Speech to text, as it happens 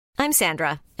I'm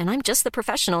Sandra, and I'm just the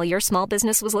professional your small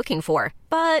business was looking for.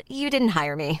 But you didn't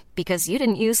hire me because you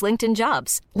didn't use LinkedIn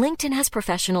Jobs. LinkedIn has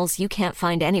professionals you can't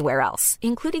find anywhere else,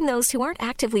 including those who aren't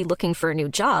actively looking for a new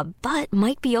job, but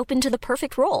might be open to the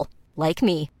perfect role, like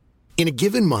me. In a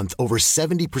given month, over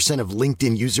 70% of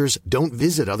LinkedIn users don't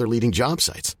visit other leading job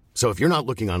sites. So if you're not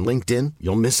looking on LinkedIn,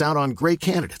 you'll miss out on great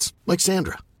candidates like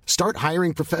Sandra. Start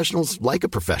hiring professionals like a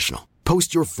professional.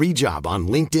 Post your free job on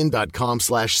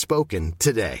linkedin.com/spoken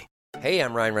today. Hey,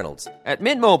 I'm Ryan Reynolds. At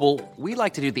Mint Mobile, we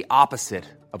like to do the opposite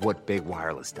of what Big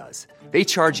Wireless does. They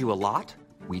charge you a lot,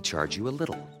 we charge you a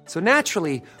little. So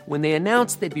naturally, when they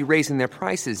announced they'd be raising their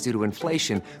prices due to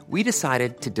inflation, we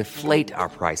decided to deflate our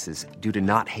prices due to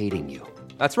not hating you.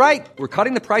 That's right. We're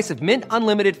cutting the price of Mint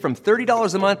Unlimited from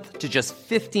 $30 a month to just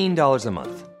 $15 a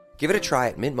month. Give it a try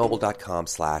at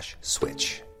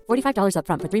mintmobile.com/switch. $45 up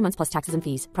front for 3 months plus taxes and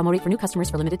fees. Promo rate for new customers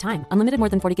for limited time. Unlimited more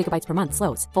than 40 gigabytes per month.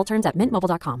 Slows full terms at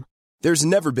mintmobile.com. There's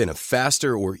never been a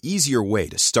faster or easier way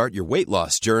to start your weight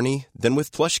loss journey than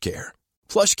with PlushCare.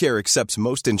 PlushCare accepts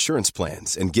most insurance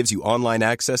plans and gives you online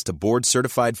access to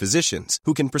board-certified physicians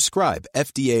who can prescribe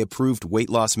FDA-approved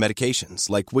weight loss medications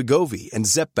like Wegovy and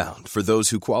Zepbound for those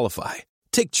who qualify.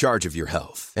 Take charge of your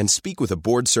health and speak with a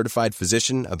board-certified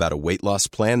physician about a weight loss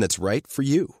plan that's right for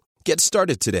you. Get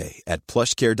started today at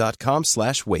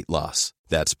plushcare.com/weight loss.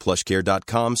 That's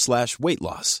plushcare.com/weight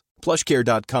loss.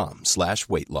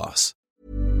 plushcare.com/weight loss.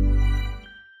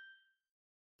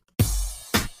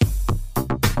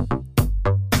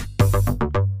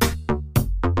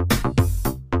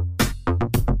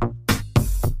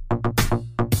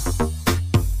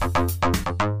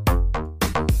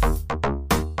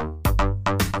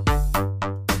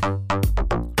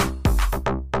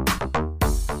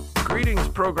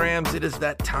 Programs, it is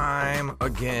that time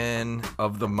again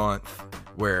of the month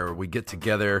where we get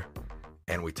together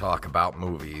and we talk about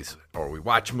movies, or we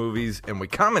watch movies and we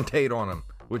commentate on them,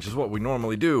 which is what we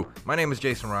normally do. My name is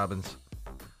Jason Robbins.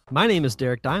 My name is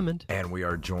Derek Diamond. And we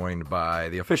are joined by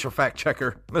the official fact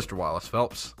checker, Mr. Wallace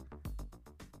Phelps.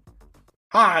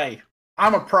 Hi,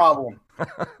 I'm a problem.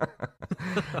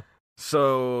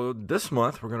 So this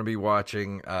month we're going to be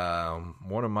watching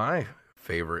one of my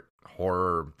favorite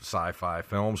horror sci-fi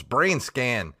films,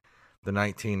 Brainscan, the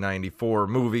 1994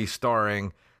 movie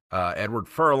starring Edward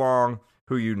Furlong,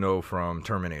 who you know from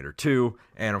Terminator 2,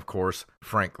 and of course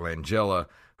Frank Langella,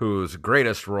 whose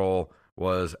greatest role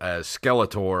was as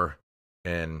Skeletor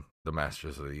in the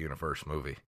Masters of the Universe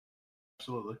movie.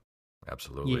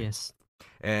 Absolutely. Yes.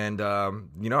 And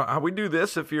you know how we do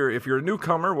this. If you're a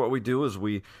newcomer, what we do is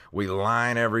we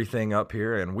line everything up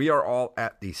here, and we are all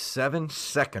at the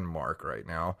 7-second mark right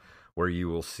now, where you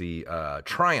will see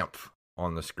Triumph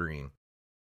on the screen.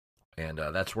 And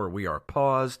that's where we are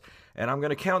paused. And I'm going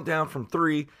to count down from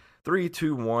 3,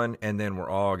 2, 1, and then we're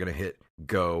all going to hit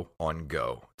go on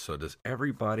go. So does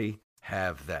everybody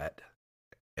have that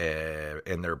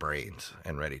in their brains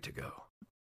and ready to go?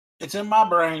 It's in my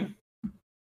brain.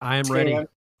 I am ready. All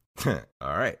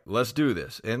right, let's do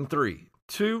this. In 3,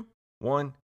 2,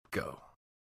 1, go.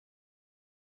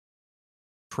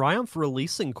 Triumph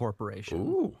Releasing Corporation.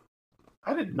 Ooh.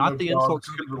 I didn't Not know the dogs insult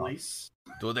could release.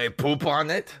 Do they poop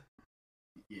on it?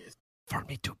 Yes. For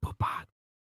me to poop on.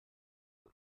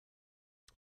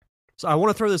 So I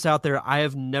want to throw this out there. I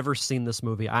have never seen this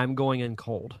movie. I'm going in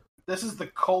cold. This is the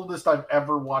coldest I've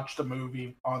ever watched a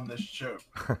movie on this show.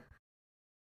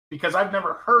 Because I've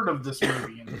never heard of this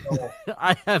movie until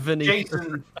I haven't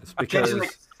Jason because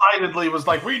excitedly was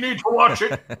like, we need to watch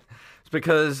it. It's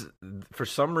because for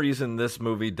some reason this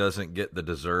movie doesn't get the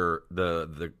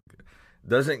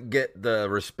doesn't get the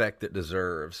respect it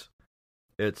deserves.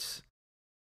 It's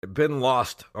been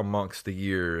lost amongst the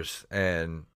years,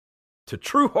 and to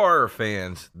true horror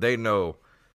fans, they know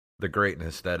the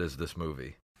greatness that is this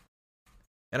movie.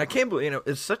 And I can't believe,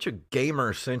 it's such a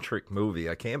gamer-centric movie.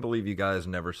 I can't believe you guys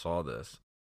never saw this.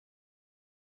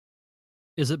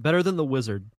 Is it better than The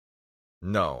Wizard?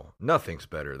 No, nothing's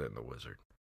better than The Wizard.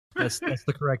 That's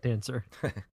the correct answer.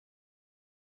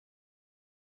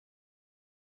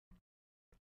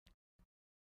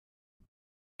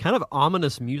 Kind of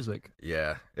ominous music.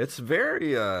 Yeah, it's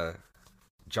very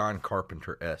John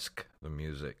Carpenter-esque, the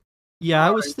music. Yeah,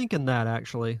 I was thinking that,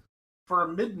 actually. For a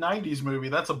mid-90s movie,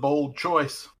 that's a bold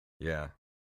choice. Yeah.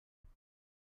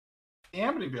 The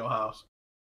Amityville House.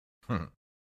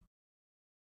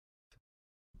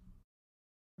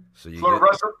 So you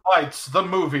Fluorescent Lights, the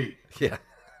movie. Yeah.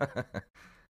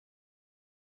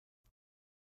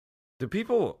 Do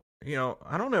people,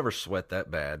 I don't ever sweat that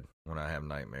bad when I have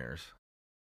nightmares.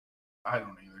 I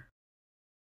don't either.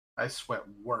 I sweat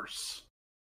worse.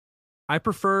 I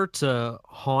prefer to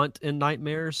haunt in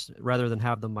nightmares rather than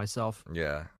have them myself.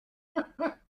 Yeah.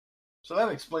 So that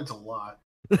explains a lot.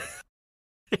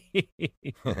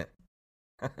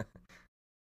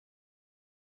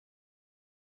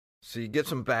 So you get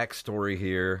some backstory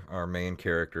here. Our main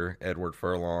character, Edward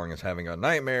Furlong, is having a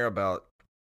nightmare about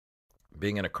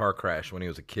being in a car crash when he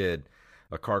was a kid.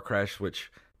 A car crash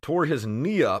which tore his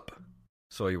knee up,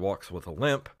 so he walks with a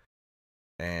limp.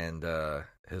 And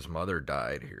his mother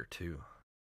died here, too.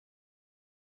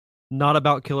 Not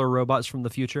about killer robots from the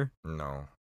future? No.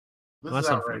 This That's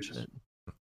is outrageous. unfortunate.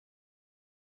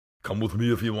 Come with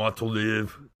me if you want to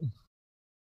live.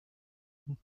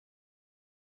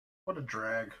 What a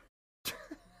drag.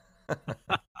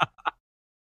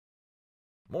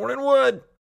 Morning wood.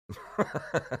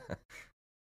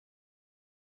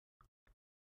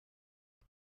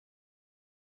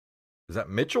 Is that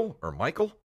Mitchell or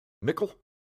Michael? Mickle?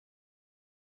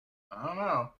 I don't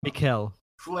know. Mikkel.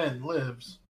 Flynn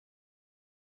lives.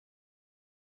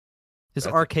 His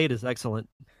That's arcade is excellent.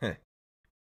 Is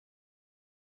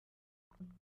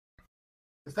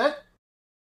that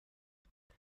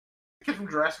the kid from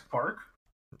Jurassic Park?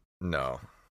 No.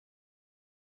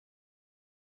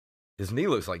 His knee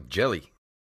looks like jelly.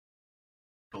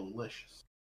 Delicious.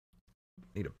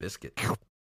 Need a biscuit.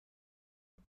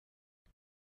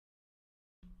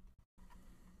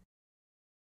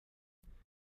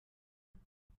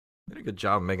 Did a good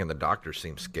job making the doctor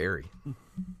seem scary.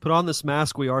 Put on this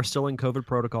mask. We are still in COVID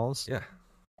protocols. Yeah.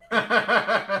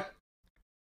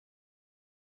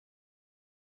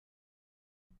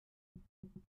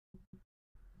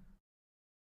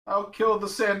 I'll kill the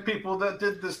sand people that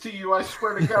did this to you, I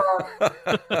swear to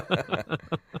God.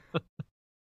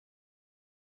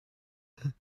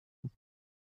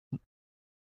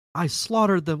 I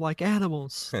slaughtered them like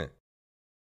animals.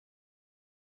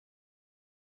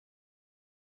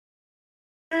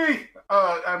 Hey,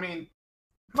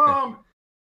 Mom.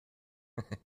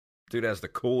 Dude has the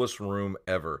coolest room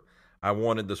ever. I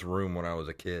wanted this room when I was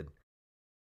a kid.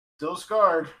 Still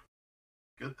scarred.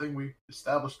 Good thing we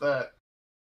established that.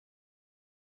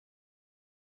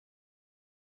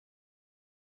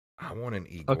 I want an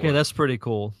Igor. Okay, that's pretty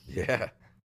cool. Yeah.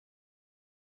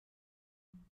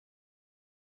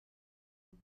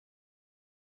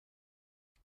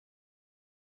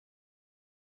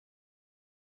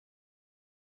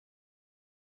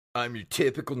 I'm your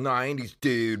typical 90s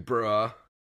dude, bruh.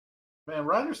 Man,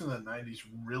 writers in the 90s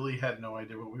really had no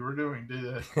idea what we were doing,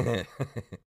 did they?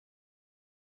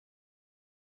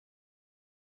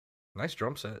 Nice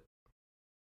drum set.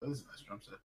 That is a nice drum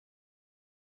set.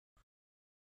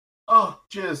 Oh,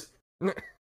 jizz.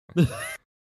 Is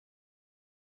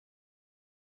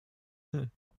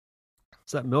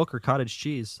that milk or cottage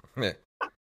cheese? A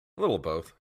little of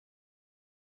both.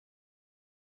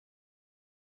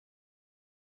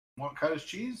 Want cottage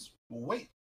cheese? Wait.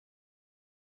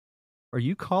 Are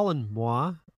you calling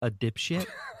moi a dipshit?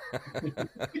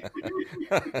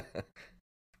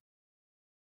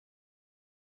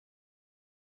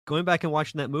 Going back and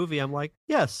watching that movie, I'm like,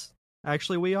 yes,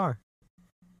 actually we are.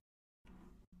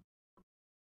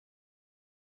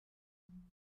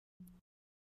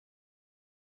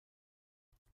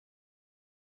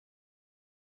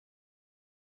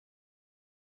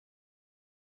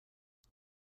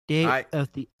 State of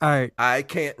the art. I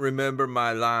can't remember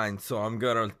my lines, so I'm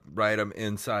going to write them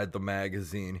inside the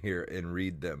magazine here and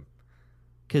read them.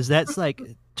 Because that's like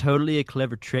totally a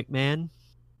clever trick, man.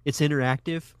 It's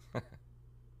interactive.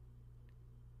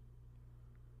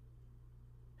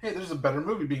 Hey, there's a better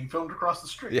movie being filmed across the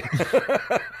street. Yeah.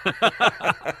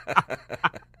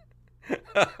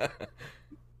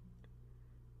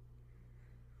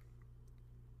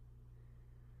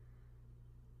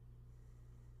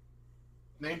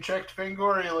 Name-checked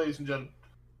Fangoria, ladies and gentlemen.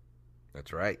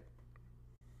 That's right.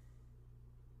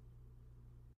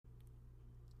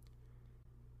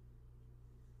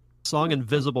 Song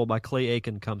Invisible by Clay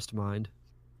Aiken comes to mind.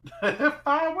 If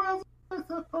I was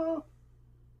invisible.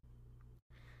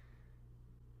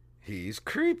 He's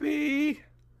creepy.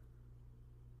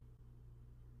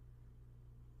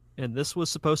 And this was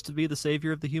supposed to be the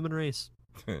savior of the human race.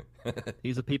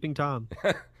 He's a peeping Tom.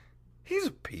 He's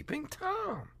a peeping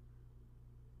Tom.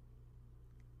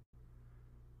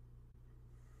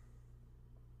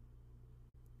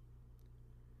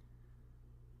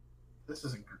 This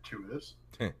isn't gratuitous.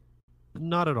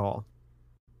 Not at all.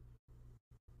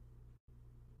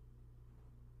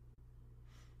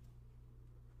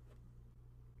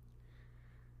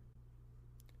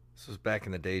 This was back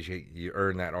in the days you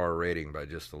earned that R rating by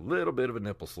just a little bit of a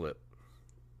nipple slip.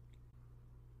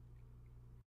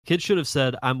 Kid should have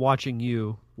said, I'm watching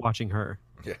you, watching her.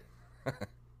 Yeah.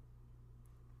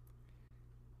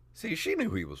 See, she knew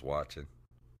he was watching.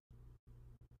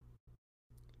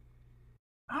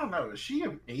 I don't know. Is she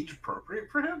age appropriate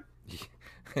for him?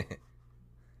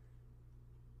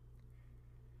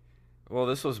 Well,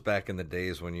 this was back in the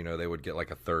days when, they would get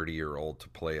like a 30-year-old to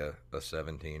play a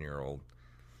 17-year-old.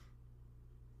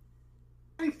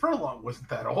 Eddie Furlong wasn't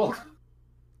that old.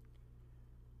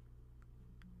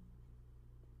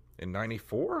 In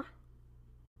 94?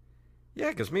 Yeah,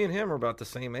 because me and him are about the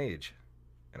same age.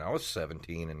 And I was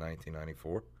 17 in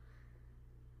 1994.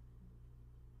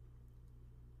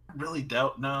 I really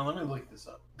doubt. No, let me look this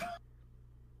up.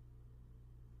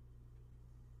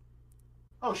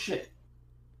 Oh, shit.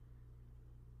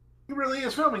 He really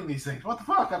is filming these things. What the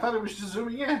fuck? I thought it was just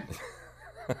zooming in.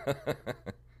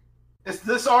 Is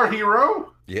this our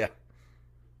hero? Yeah.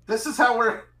 This is how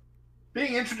we're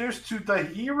being introduced to the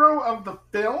hero of the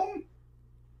film?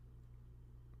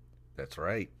 That's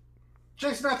right.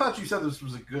 Jason, I thought you said this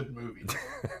was a good movie.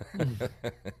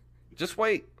 Just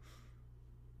wait.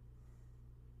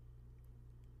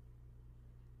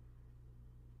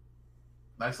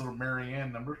 Nice little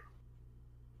Marianne number.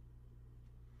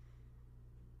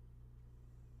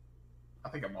 I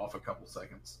think I'm off a couple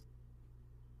seconds.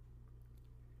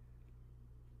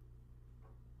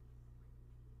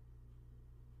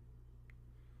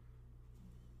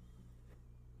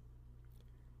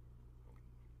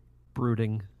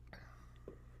 Brooding.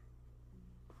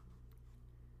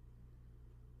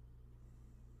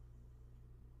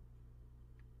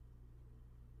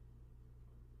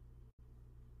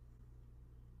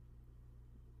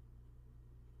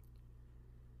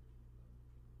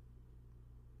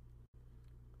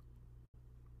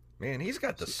 Man, he's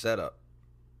got the setup.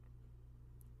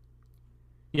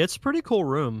 Yeah, it's a pretty cool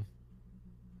room.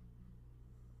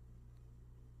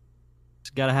 He's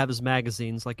got to have his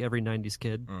magazines like every 90s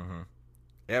kid. Mm-hmm.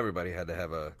 Everybody had to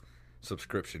have a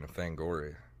subscription to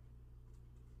Fangoria.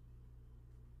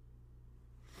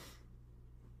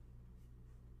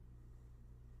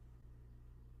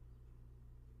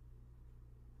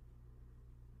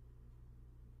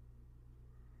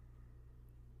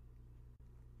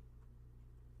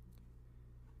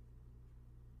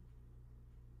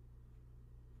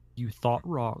 You thought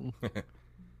wrong.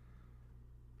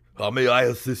 How may I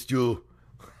assist you?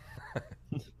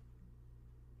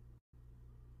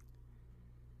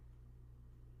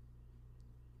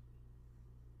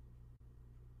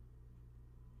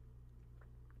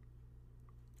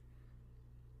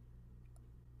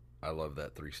 I love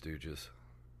that Three Stooges.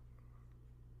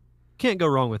 Can't go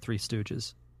wrong with Three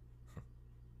Stooges.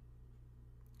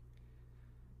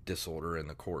 Disorder in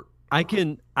the court. I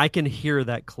can hear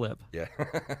that clip. Yeah.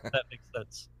 That makes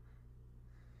sense.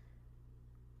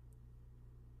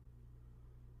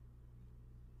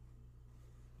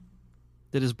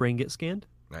 Did his brain get scanned?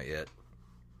 Not yet.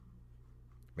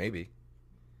 Maybe.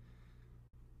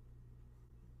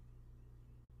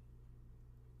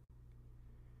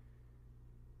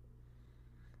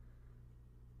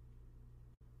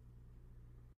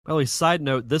 Well, side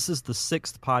note, this is the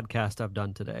 6th podcast I've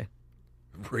done today.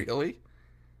 Really?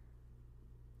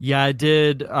 Yeah, I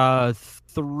did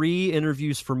 3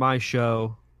 interviews for my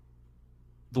show,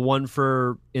 the one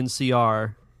for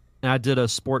NCR, and I did a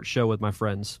sports show with my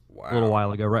friends a little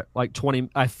while ago, right? Like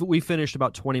 20. We finished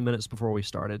about 20 minutes before we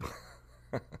started.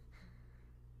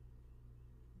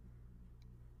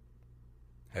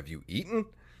 Have you eaten?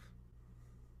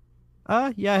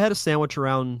 Yeah, I had a sandwich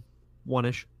around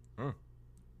 1-ish.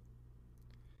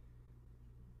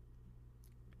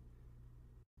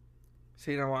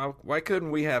 See, why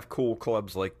couldn't we have cool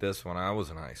clubs like this when I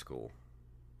was in high school?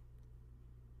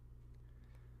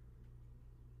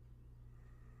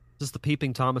 Is this the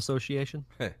Peeping Tom Association?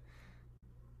 The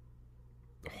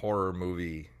horror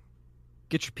movie.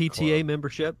 Get your PTA club.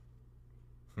 membership.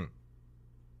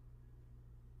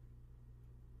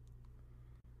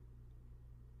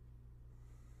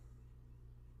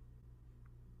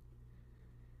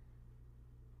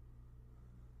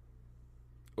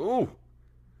 Ooh.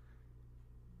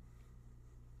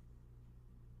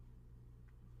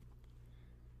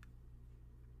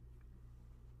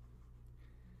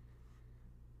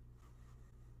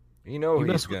 You know You he's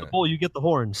mess with gonna. the bull, you get the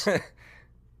horns.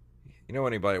 You know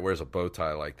anybody that wears a bow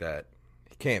tie like that,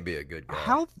 he can't be a good guy.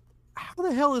 How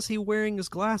the hell is he wearing his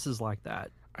glasses like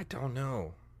that? I don't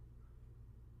know.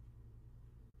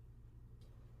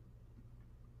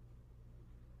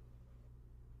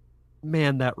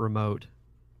 Man, that remote.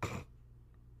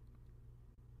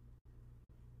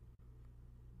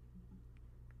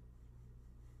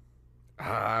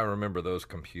 I remember those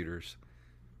computers.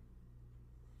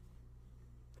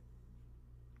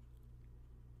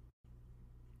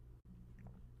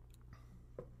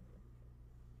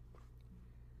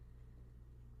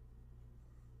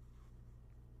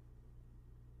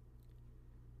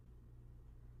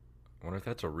 I wonder if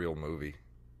that's a real movie.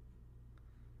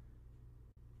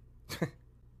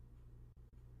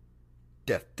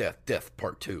 Death, Death, Death,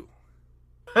 Part 2.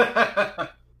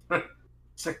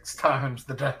 6 times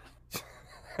the death.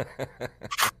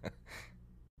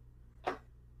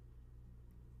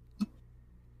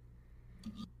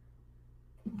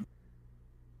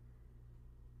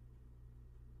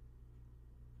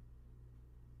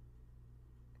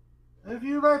 If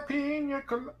you like pina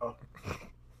colada. Oh.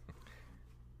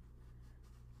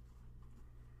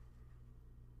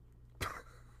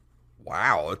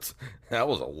 Wow, that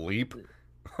was a leap.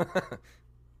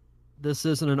 This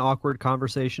isn't an awkward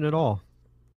conversation at all.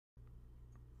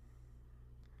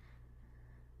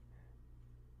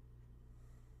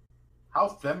 How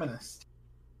feminist.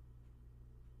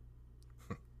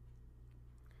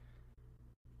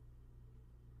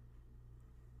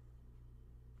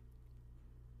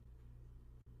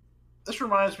 This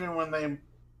reminds me when they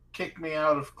kicked me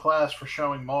out of class for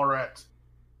showing Mallrats.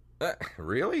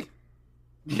 Really?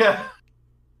 Yeah.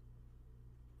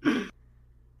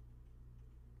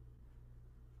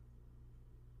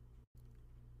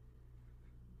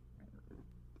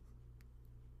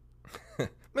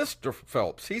 Mr.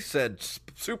 Phelps, he said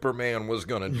Superman was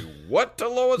going to do what to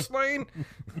Lois Lane?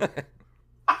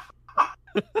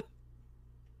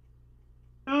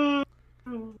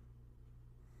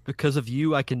 Because of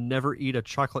you, I can never eat a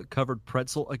chocolate-covered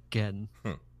pretzel again.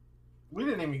 We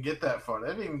didn't even get that far. They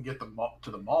didn't even get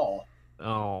to the mall.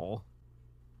 Oh.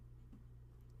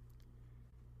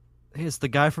 Hey, it's the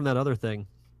guy from that other thing.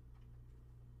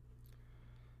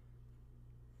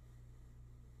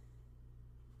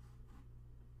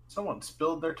 Someone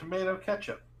spilled their tomato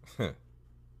ketchup.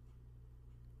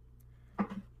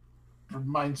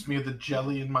 Reminds me of the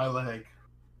jelly in my leg.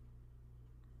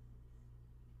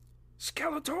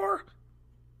 Skeletor?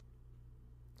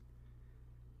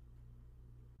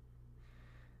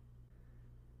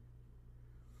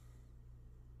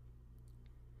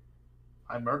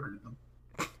 I murdered them.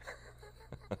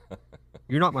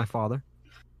 You're not my father.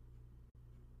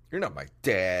 You're not my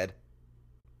dad.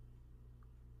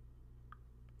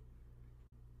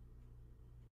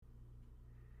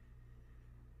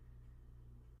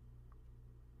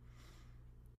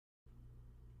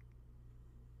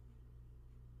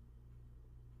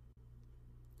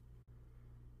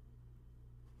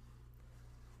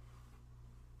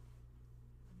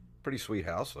 Pretty sweet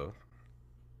house, though.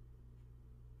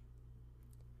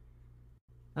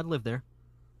 I'd live there.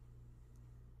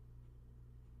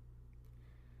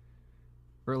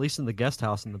 Or at least in the guest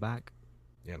house in the back.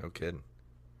 Yeah, no kidding.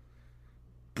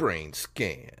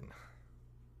 Brainscan.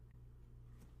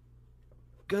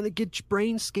 Gonna get your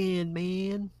brain scanned,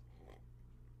 man.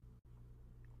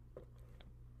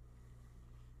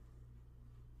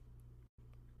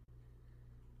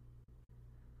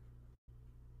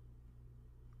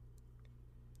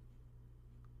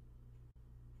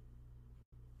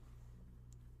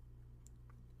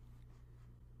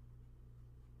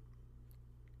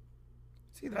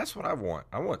 See, that's what I want.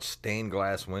 I want stained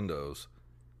glass windows.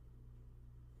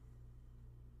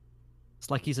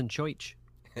 It's like he's in church.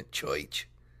 Church.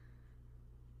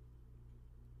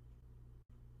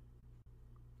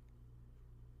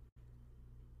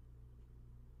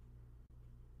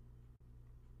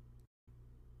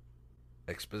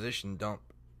 Exposition dump.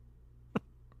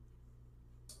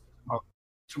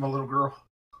 To my little girl.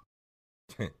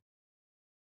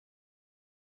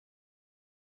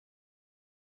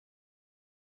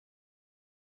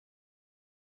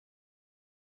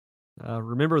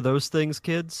 Remember those things,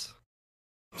 kids?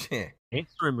 Yeah.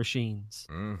 Answering machines.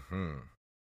 Mm-hmm.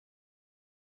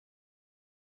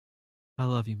 I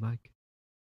love you, Mike.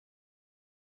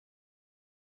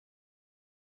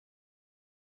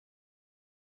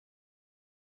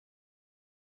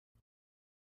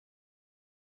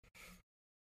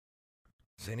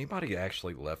 Has anybody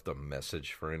actually left a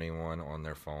message for anyone on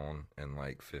their phone in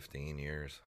like 15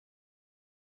 years?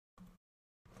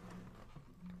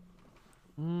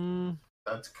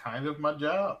 That's kind of my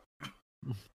job.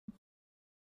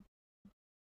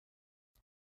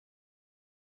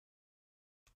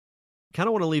 Kind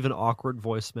of want to leave an awkward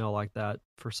voicemail like that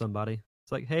for somebody.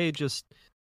 It's like, hey, just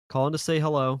calling to say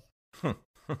hello.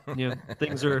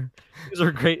 Things are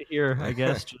great here, I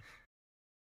guess. Just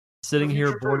sitting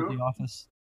here bored in the office.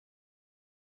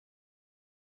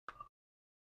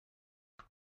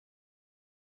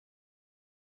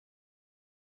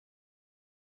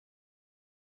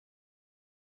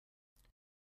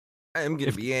 I am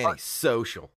going to be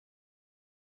antisocial.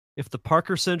 If the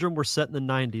Parker syndrome were set in the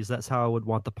 90s, that's how I would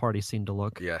want the party scene to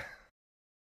look. Yeah.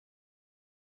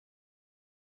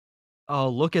 Oh,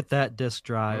 look at that disk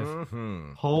drive.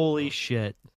 Mm-hmm. Holy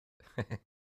shit. What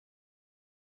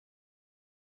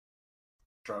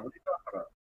are you talking about?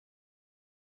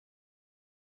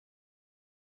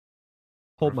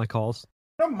 Hold my calls.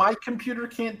 You know, my computer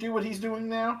can't do what he's doing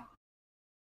now.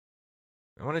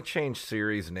 I want to change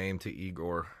Siri's name to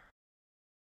Igor.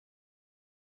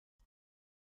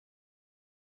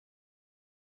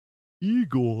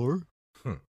 Igor?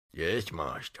 Yes,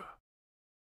 master.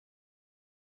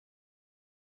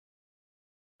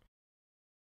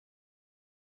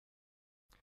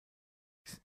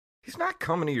 He's not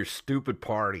coming to your stupid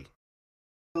party.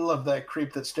 I love that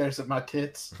creep that stares at my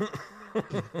tits.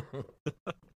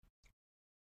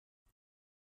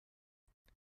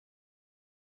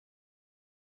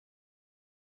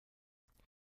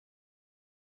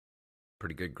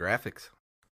 Pretty good graphics.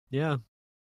 Yeah.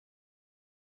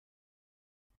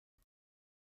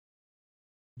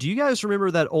 Do you guys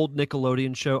remember that old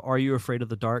Nickelodeon show, Are You Afraid of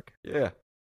the Dark? Yeah.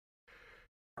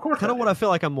 Of course. Kind of what I feel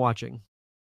like I'm watching.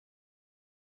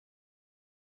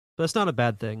 But it's not a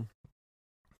bad thing.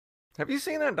 Have you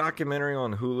seen that documentary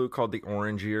on Hulu called The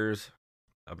Orange Years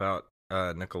about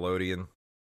Nickelodeon?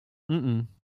 Mm-mm.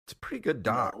 It's a pretty good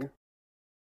doc. No.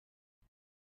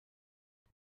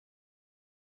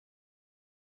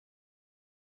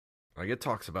 Like, it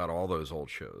talks about all those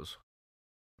old shows.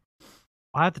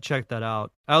 I have to check that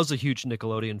out. I was a huge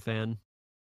Nickelodeon fan.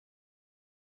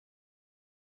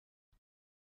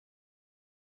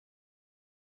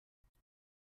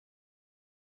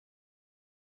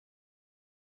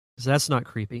 So that's not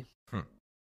creepy. I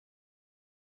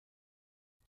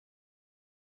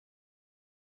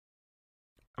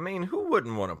mean, who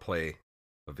wouldn't want to play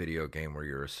a video game where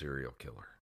you're a serial killer?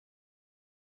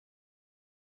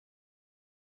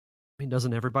 I mean,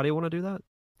 doesn't everybody want to do that?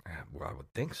 Well, I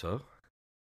would think so.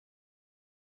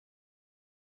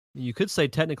 You could say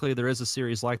technically there is a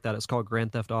series like that. It's called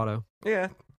Grand Theft Auto. Yeah.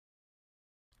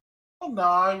 Well, no,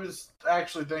 I was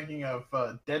actually thinking of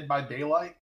Dead by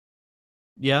Daylight.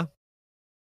 Yeah.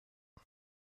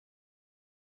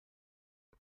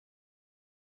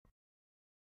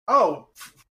 Oh,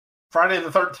 Friday the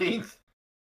 13th.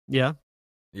 Yeah.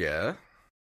 Yeah.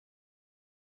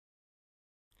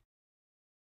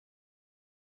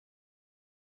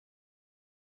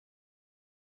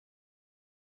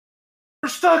 We're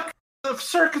stuck in the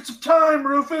circuits of time,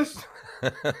 Rufus.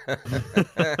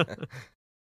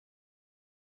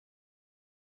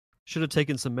 Should have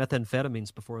taken some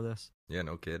methamphetamines before this. Yeah,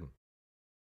 no kidding.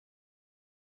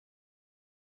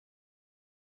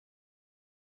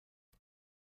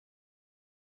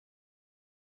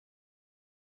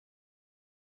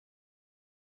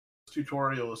 This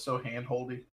tutorial is so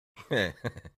hand-holdy. In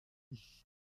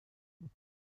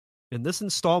this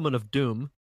installment of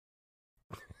Doom,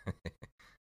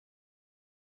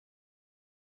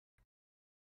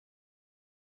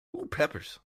 Ooh,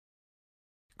 peppers.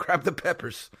 Grab the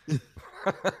peppers.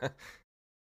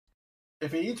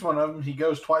 If he eats one of them, he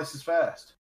goes twice as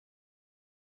fast.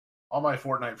 All my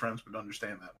Fortnite friends would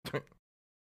understand that.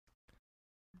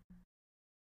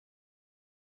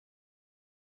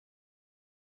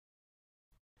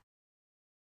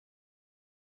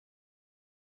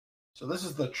 So this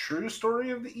is the true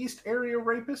story of the East Area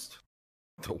Rapist?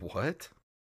 The what?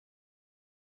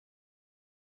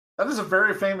 That is a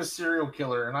very famous serial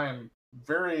killer, and I am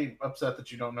very upset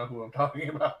that you don't know who I'm talking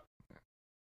about.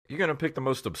 You're going to pick the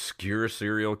most obscure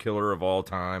serial killer of all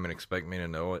time and expect me to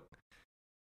know it?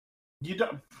 You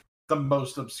don't. The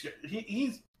most obscure.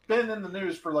 He's been in the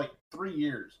news for like 3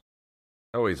 years.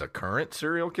 Oh, he's a current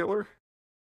serial killer?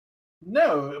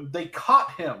 No, they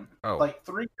caught him Oh. like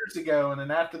 3 years ago, and then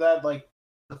after that, like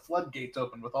the floodgates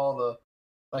opened with all the,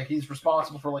 like he's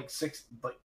responsible for like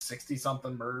 60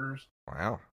 something murders.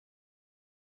 Wow.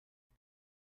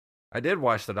 I did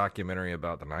watch the documentary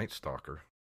about the Night Stalker.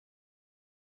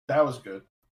 That was good.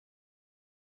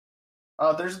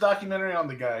 There's a documentary on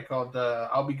the guy called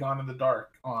 "I'll Be Gone in the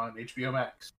Dark" on HBO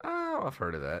Max. Oh, I've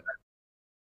heard of that.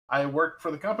 I work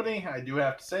for the company. I do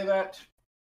have to say that.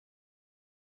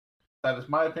 That is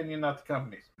my opinion, not the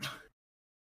company's.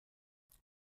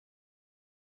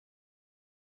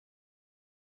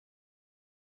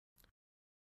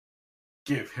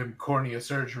 Give him cornea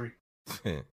surgery.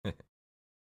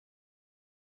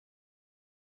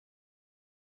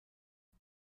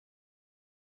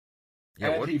 Yeah,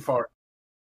 and what? he farted.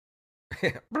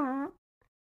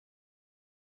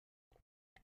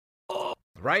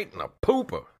 Right in the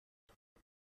pooper.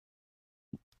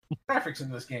 Graphics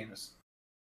in this game is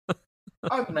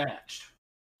unmatched.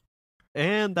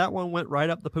 and that one went right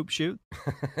up the poop chute.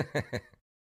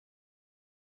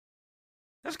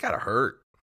 That's gotta hurt.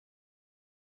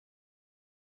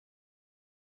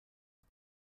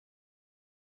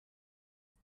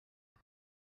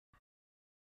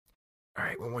 All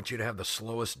right, we want you to have the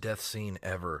slowest death scene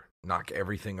ever. Knock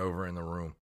everything over in the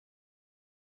room.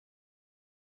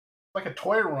 Like a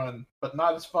toy run, but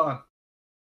not as fun.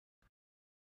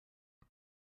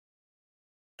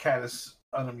 Cat is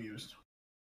unamused.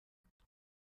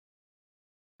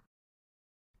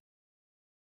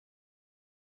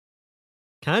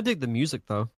 Kind of dig the music,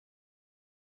 though.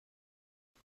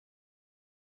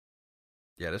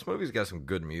 Yeah, this movie's got some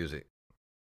good music.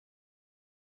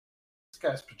 This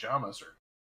guy's pajamas are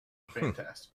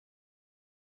fantastic.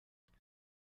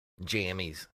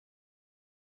 Jammies.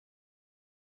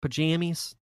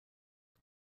 Pajamas.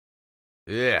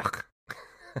 Ugh.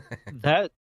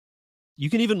 That you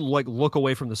can even like look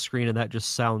away from the screen, and that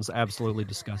just sounds absolutely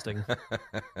disgusting.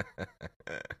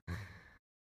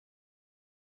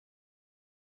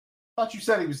 Thought you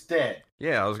said he was dead.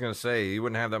 Yeah, I was gonna say he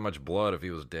wouldn't have that much blood if he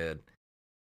was dead.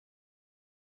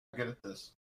 Good at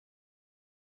this.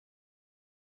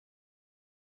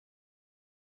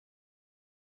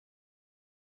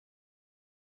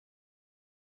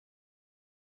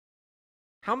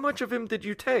 How much of him did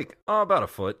you take? Oh, about a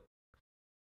foot.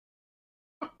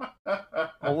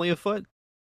 Only a foot?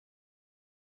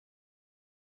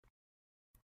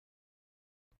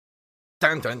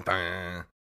 Dun dun dun.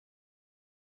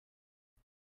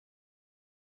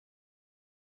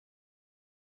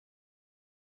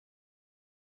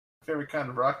 Favorite kind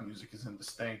of rock music is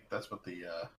indistinct. That's what the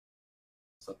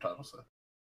subtitle said.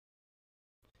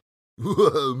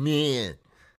 Whoa, man.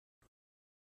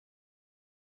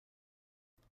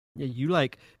 Yeah, you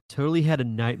like totally had a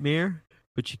nightmare,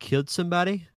 but you killed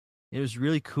somebody. It was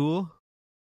really cool.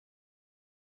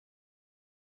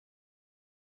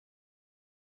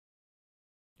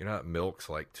 You know that milk's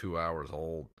like 2 hours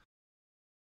old.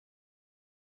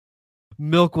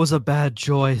 Milk was a bad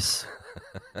choice.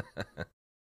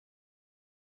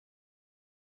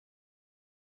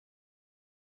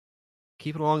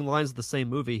 Keeping along the lines of the same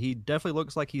movie, he definitely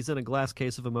looks like he's in a glass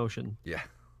case of emotion. Yeah.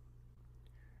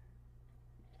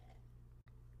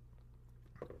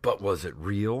 But was it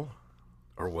real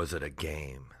or was it a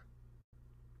game?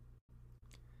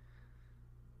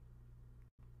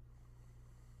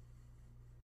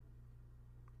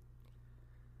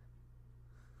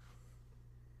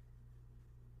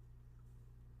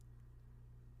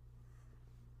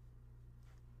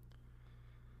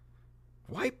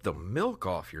 Wipe the milk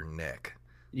off your neck.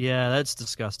 Yeah, that's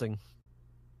disgusting.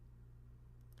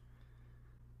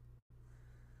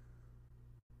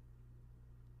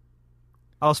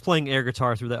 I was playing air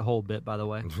guitar through that whole bit, by the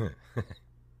way.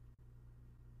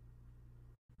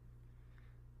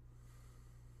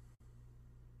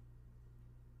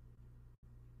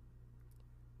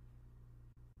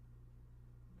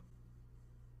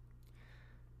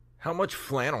 How much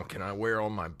flannel can I wear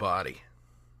on my body?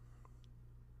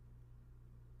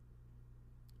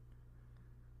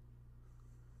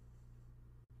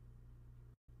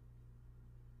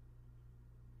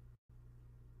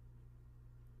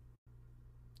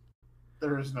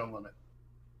 There is no limit.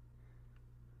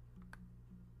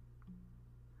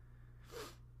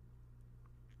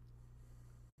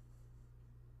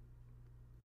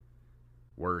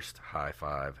 Worst high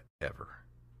five ever.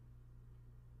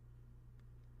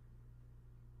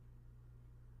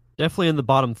 Definitely in the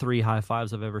bottom 3 high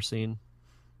fives I've ever seen.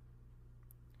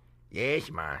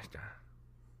 Yes, master.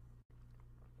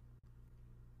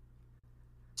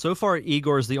 So far,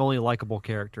 Igor is the only likable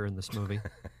character in this movie.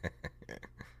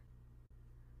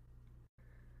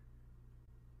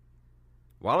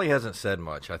 Wally hasn't said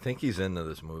much. I think he's into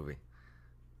this movie.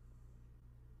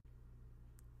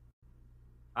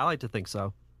 I like to think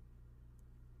so.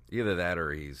 Either that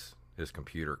or his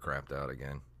computer crapped out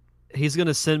again. He's going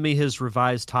to send me his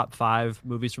revised top 5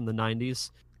 movies from the 90s.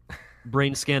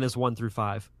 Brainscan is 1 through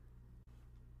 5.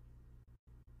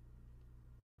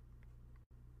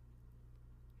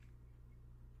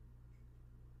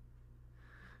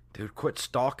 Dude, quit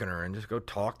stalking her and just go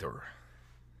talk to her.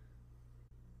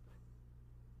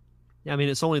 Yeah, I mean,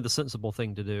 it's only the sensible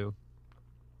thing to do.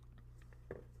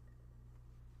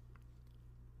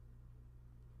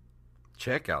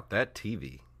 Check out that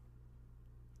TV.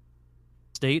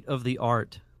 State of the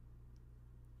art.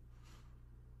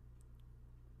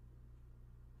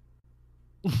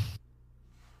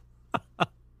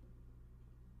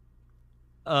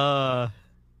 I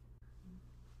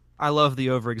love the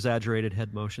over-exaggerated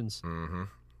head motions. Mm-hmm.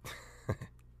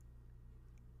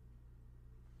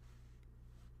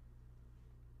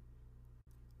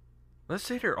 Let's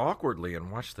sit here awkwardly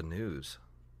and watch the news.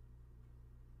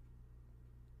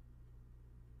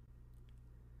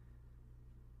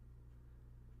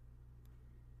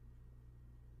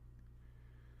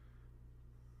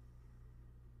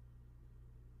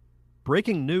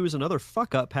 Breaking news, another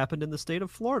fuck-up happened in the state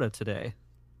of Florida today.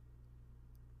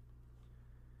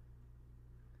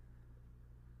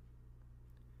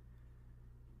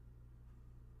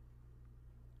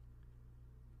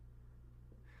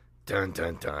 Dun,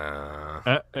 dun, dun.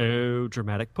 Uh-oh,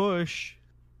 dramatic push.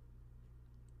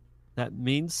 That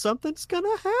means something's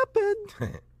gonna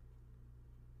happen.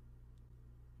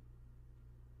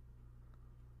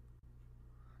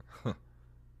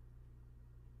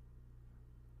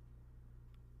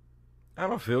 I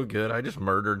don't feel good. I just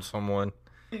murdered someone.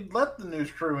 He let the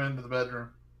news crew into the bedroom.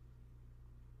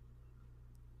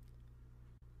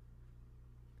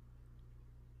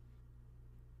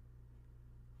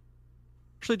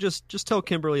 Actually, just tell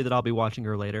Kimberly that I'll be watching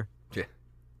her later. Yeah.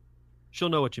 She'll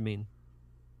know what you mean.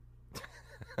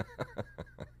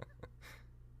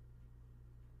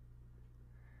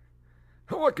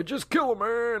 Oh, I could just kill a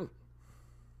man.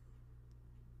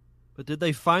 But did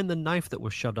they find the knife that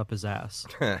was shoved up his ass?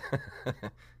 I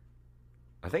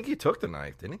think he took the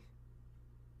knife, didn't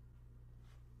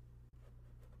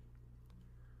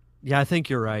he? Yeah, I think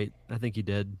you're right. I think he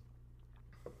did.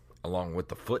 Along with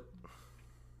the foot.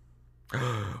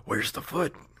 Where's the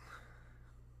foot?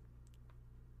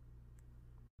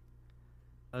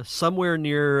 Somewhere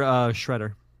near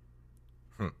Shredder.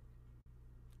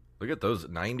 Look at those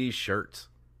 90s shirts.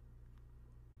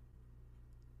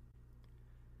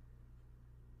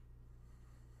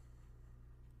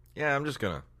 Yeah, I'm just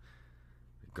going to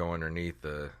go underneath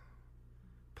the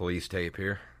police tape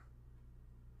here.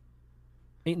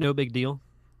 Ain't no big deal.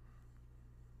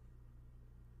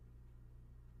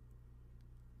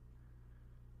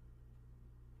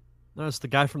 No, it's the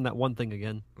guy from that one thing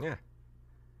again. Yeah.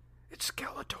 It's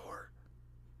Skeletor.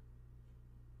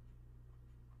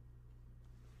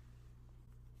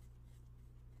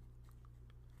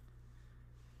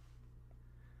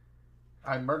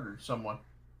 I murdered someone.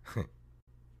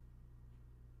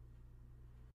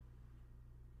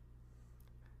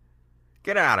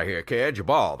 Get out of here, kid. You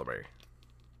bother me.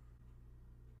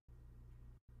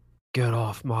 Get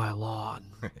off my lawn.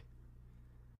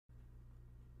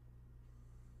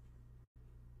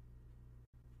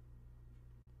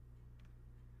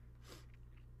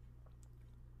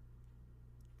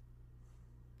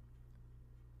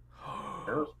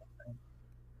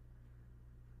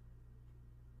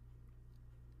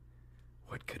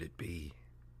 What could it be?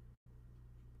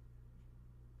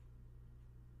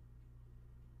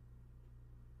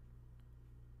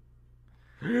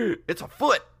 It's a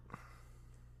foot.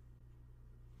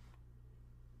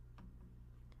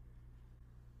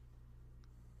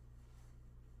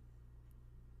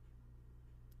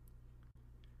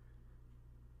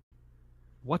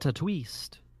 What a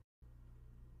twist.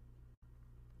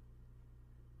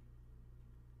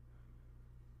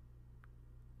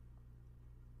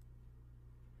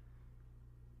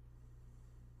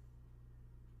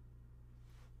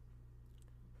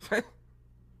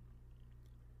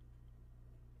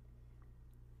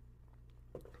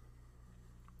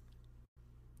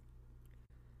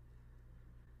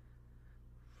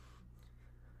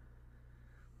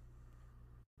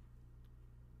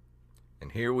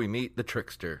 And here we meet the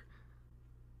trickster.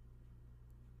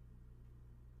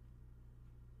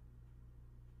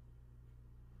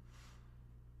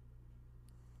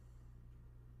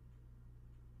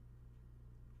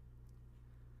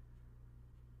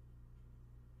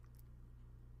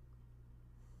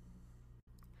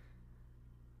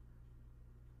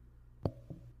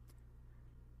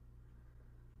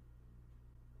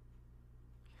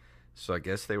 So I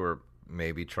guess they were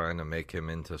maybe trying to make him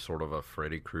into sort of a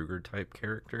Freddy Krueger type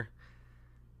character.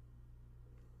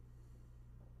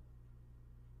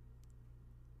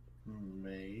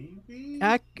 Maybe?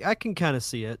 I can kind of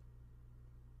see it.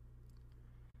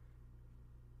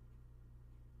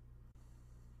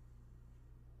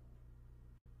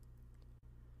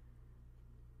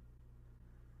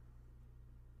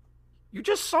 You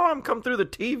just saw him come through the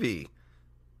TV.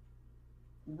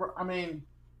 I mean,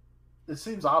 it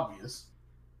seems obvious.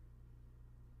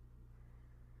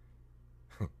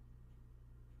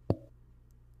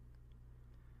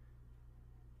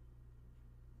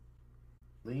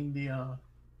 Lean Dion.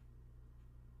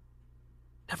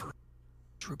 Never.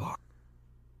 True bar.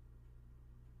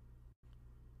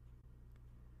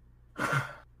 A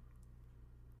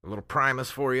little Primus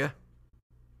for you.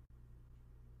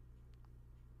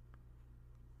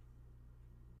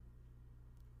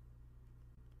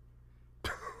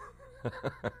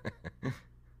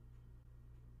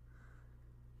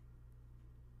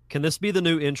 Can this be the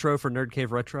new intro for Nerd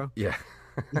Cave Retro? Yeah.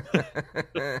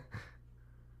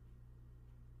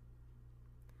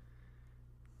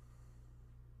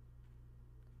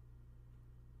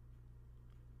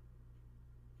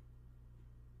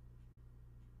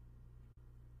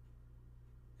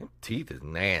 Teeth is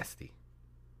nasty.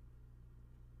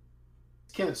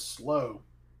 This kid is slow.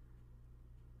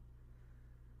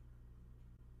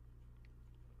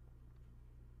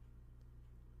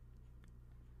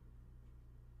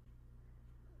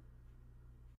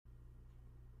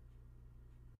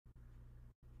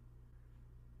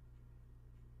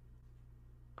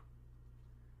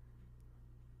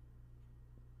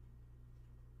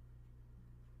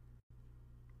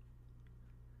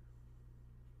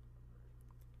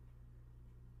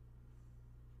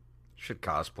 Should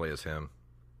cosplay as him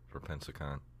for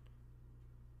Pensacon.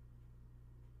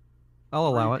 I'll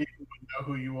allow it. People would know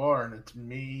who you are, and it's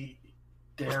me,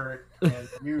 Derek, and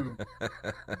you.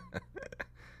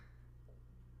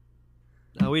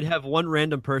 We'd have one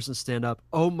random person stand up.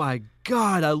 Oh my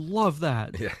God, I love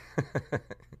that. Yeah.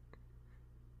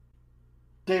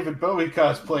 David Bowie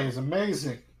cosplay is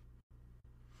amazing.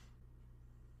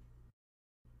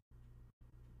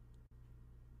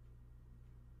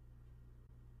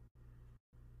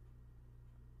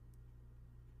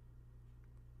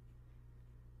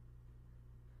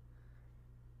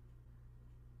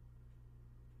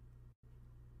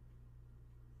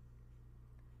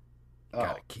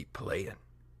 Gotta keep playing.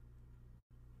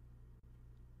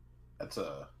 That's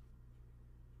a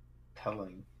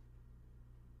telling.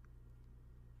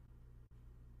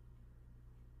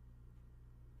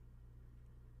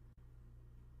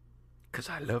 Because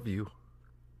I love you.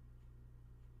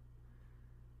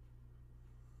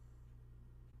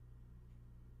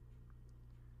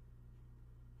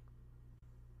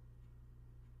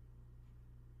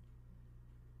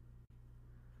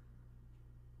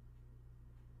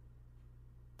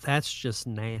 That's just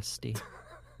nasty.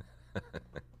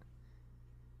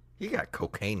 He got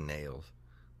cocaine nails.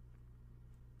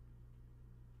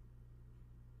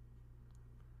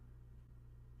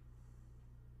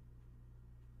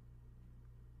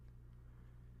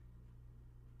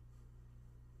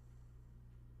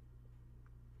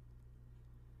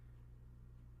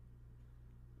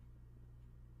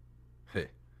 Hey.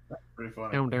 Pretty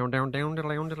funny. Down, down, down, down, down,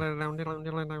 down, down, down, down,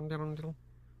 down, down, down, down.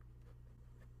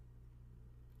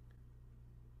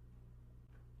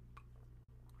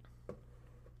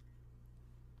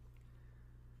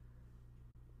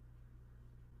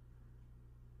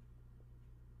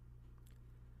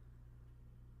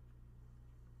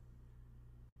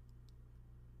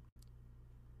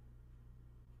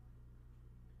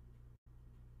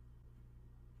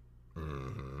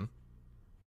 Mm-hmm.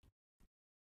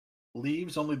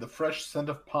 Leaves only the fresh scent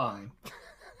of pine.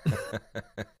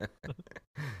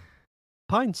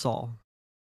 Pine Sol.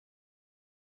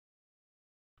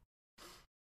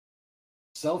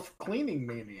 Self-cleaning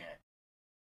maniac.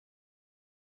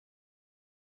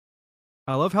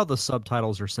 I love how the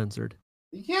subtitles are censored.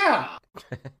 Yeah.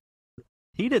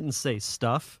 He didn't say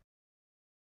stuff.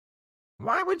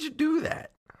 Why would you do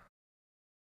that?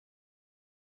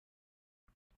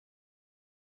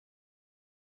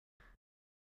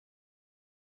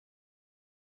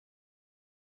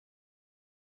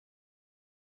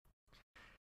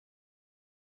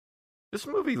 This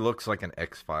movie looks like an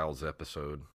X-Files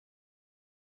episode.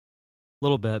 A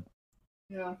little bit.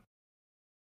 Yeah.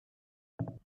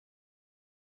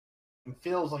 It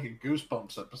feels like a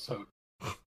Goosebumps episode.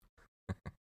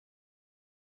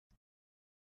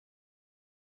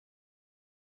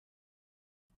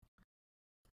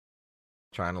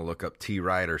 Trying to look up T.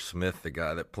 Ryder Smith, the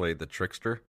guy that played the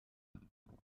trickster.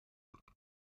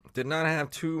 Did not have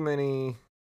too many.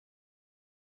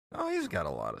 Oh, he's got a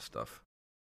lot of stuff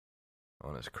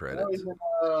on his credits. Oh, he's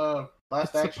in,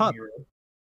 Last It's a Action pup. Hero. I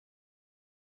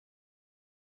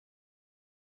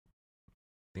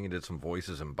think he did some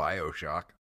voices in BioShock,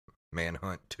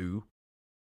 Manhunt 2.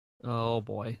 Oh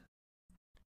boy.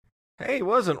 Hey,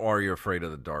 wasn't Are You Afraid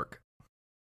of the Dark?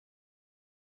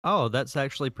 Oh, that's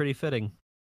actually pretty fitting.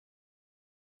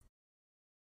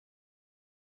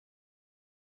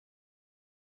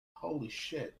 Holy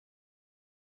shit.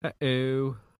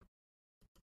 Uh-oh.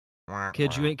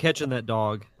 Kid, you ain't catching that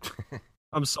dog.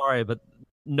 I'm sorry, but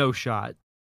no shot.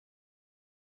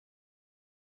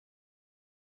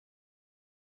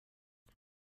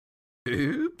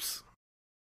 Oops.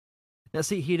 Now,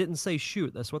 see, he didn't say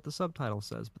shoot. That's what the subtitle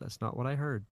says, but that's not what I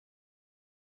heard.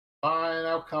 Fine,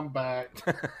 I'll come back.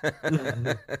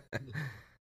 I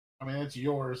mean, it's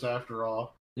yours after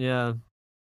all. Yeah.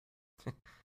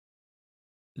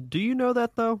 Do you know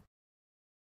that, though?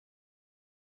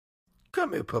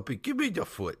 Come here, puppy. Give me your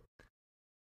foot.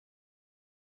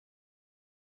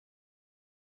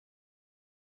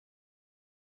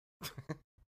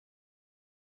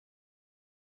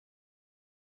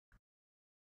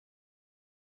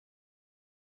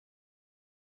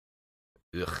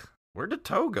 Ugh. Where'd the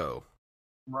toe go?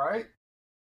 Right?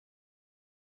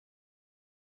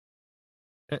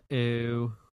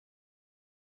 Uh-oh.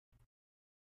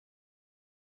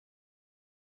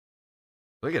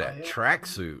 Look at that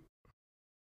tracksuit.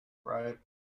 Right.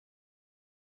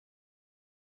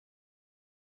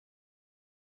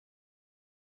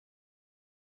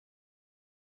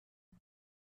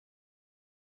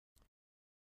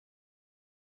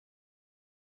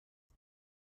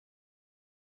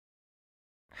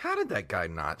 How did that guy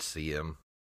not see him?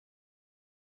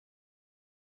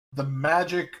 The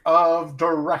magic of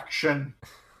direction.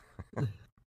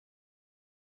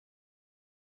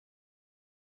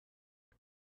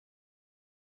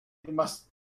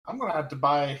 I'm gonna have to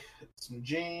buy some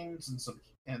jeans and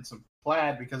some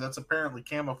plaid because that's apparently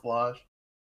camouflage.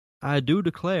 I do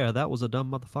declare that was a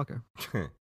dumb motherfucker.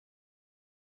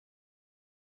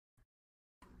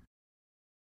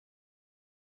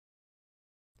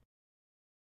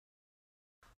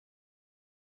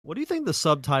 What do you think the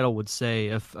subtitle would say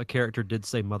if a character did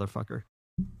say motherfucker?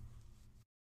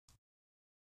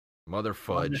 Mother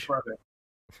fudge.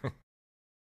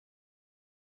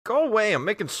 Go away, I'm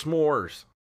making s'mores.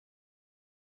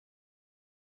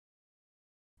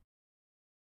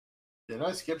 Did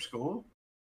I skip school?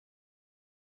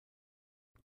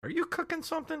 Are you cooking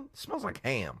something? It smells like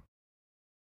ham.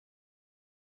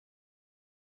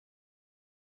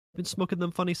 Been smoking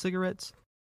them funny cigarettes?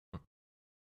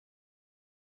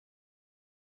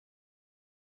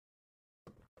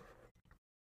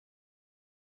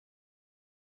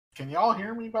 Can y'all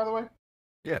hear me, by the way?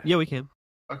 Yeah. Yeah, we can.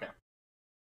 Okay.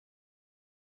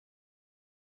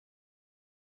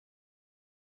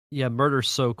 Yeah, murder's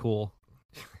so cool.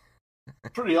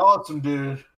 Pretty awesome,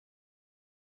 dude.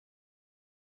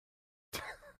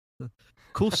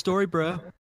 Cool story, bro.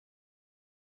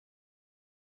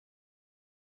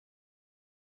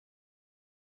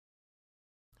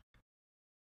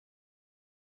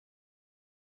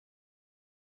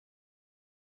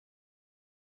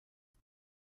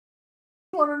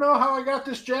 You want to know how I got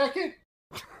this jacket?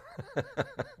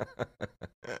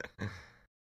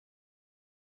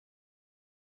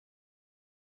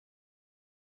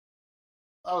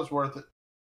 That was worth it.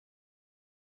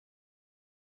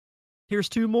 Here's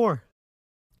two more.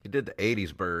 He did the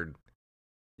 80s bird.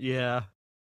 Yeah.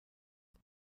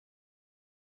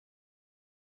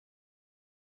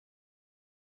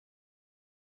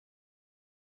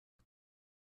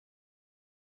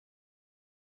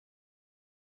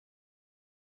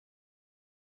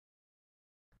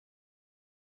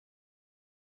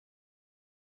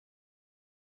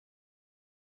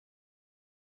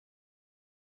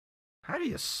 How do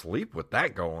you sleep with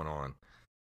that going on?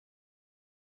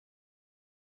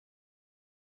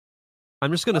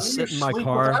 I'm just going to sit in my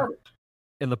car it.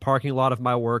 in the parking lot of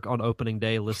my work on opening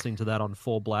day listening to that on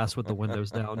full blast with the windows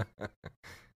down.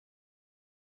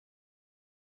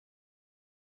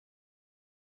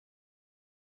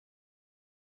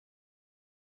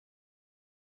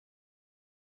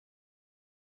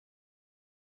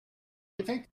 You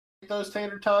think those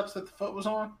tater tots that the foot was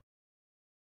on?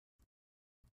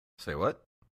 Say what?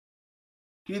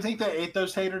 Do you think they ate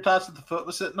those tater tots that the foot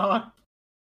was sitting on?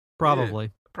 Probably.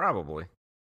 Yeah, probably.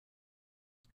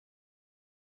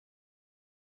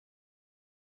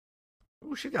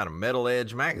 Ooh, she got a Metal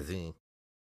Edge magazine.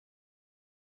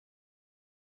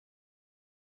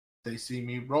 They see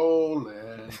me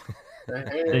rolling.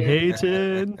 They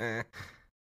hating.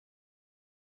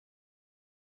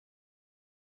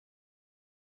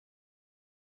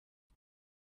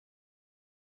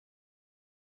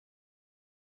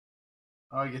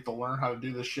 I get to learn how to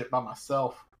do this shit by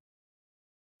myself.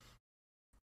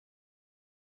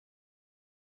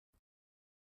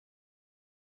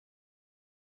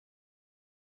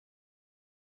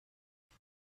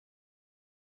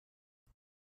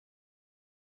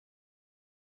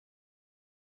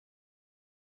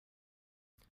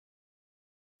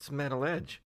 It's Metal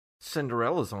Edge.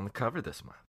 Cinderella's on the cover this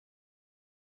month.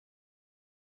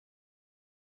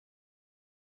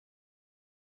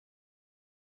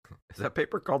 Is that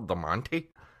paper called the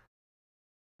Monte?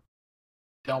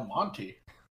 Del Monte.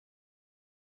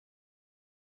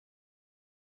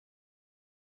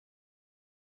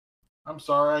 I'm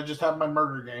sorry, I just had my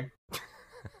murder game.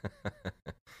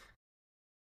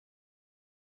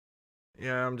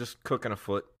 Yeah, I'm just cooking a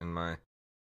foot in my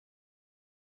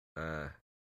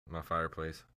my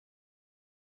fireplace.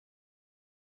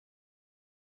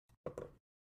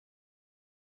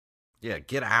 Yeah,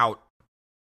 get out.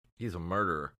 He's a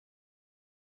murderer.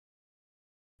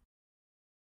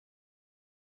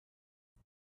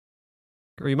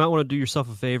 Or you might want to do yourself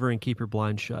a favor and keep your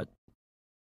blinds shut.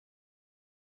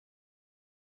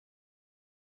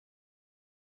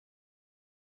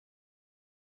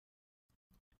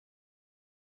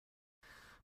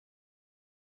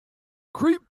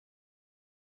 creep.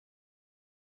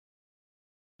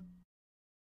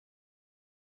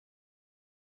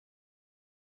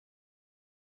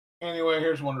 Anyway,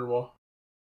 here's Wonderwall.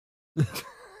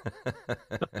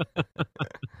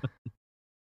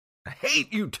 I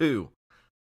hate you two.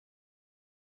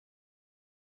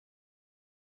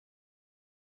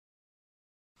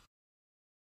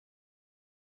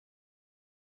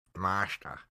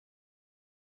 Master.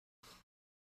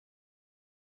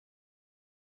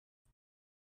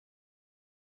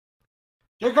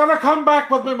 You're gonna come back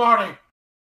with me, Marty.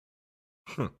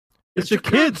 It's your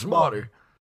kids, Marty.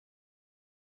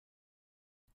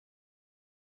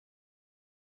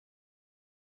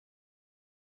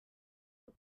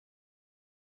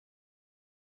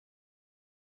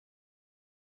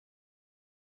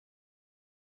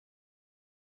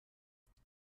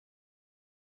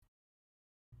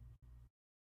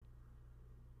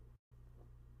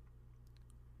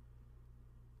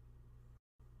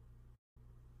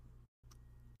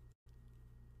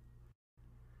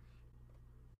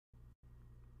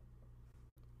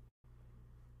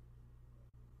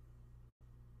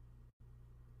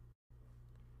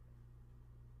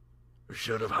 We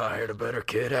should have hired a better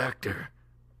kid actor.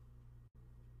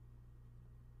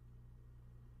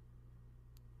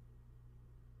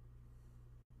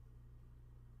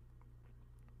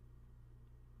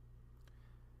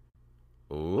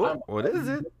 Oh, what is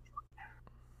it?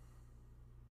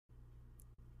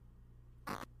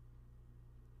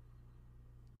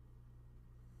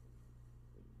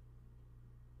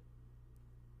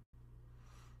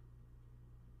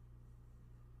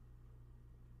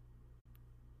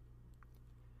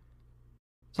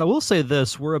 So I will say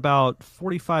this: we're about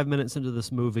 45 minutes into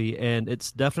this movie, and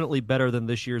it's definitely better than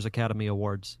this year's Academy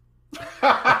Awards.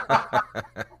 I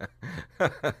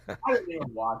didn't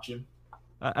even watch him.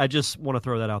 I just want to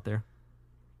throw that out there.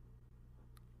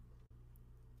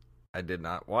 I did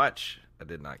not watch. I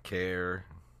did not care.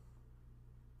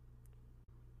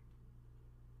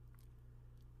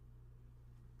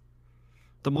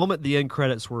 The moment the end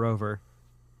credits were over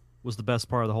was the best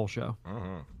part of the whole show.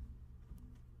 Mm-hmm.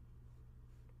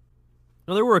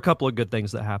 Now, there were a couple of good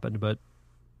things that happened, but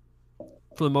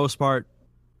for the most part,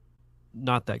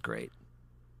 not that great.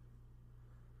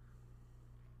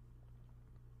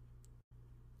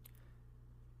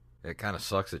 It kind of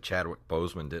sucks that Chadwick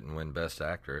Boseman didn't win Best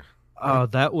Actor.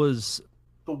 That was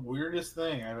The weirdest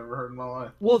thing I've ever heard in my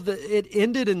life. well. It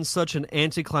ended in such an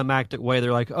anticlimactic way.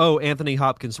 They're like, "Oh, Anthony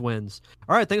Hopkins wins.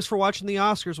 All right, thanks for watching the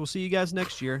Oscars. We'll see you guys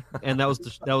next year." And that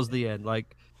was the end.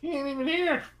 Like, He ain't even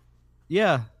here.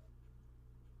 yeah,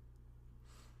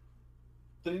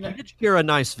 Did he he not? did share a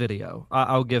nice video.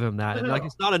 I'll give him that. And like,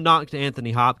 it's not a knock to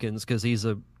Anthony Hopkins because he's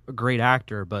a great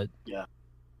actor, but Yeah.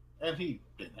 And he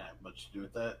didn't have much to do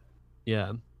with that.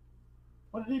 yeah.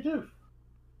 What did he do?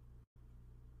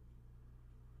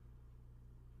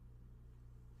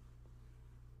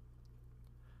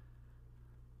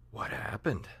 What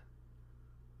happened?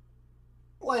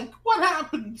 Like, what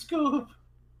happened, Scoob?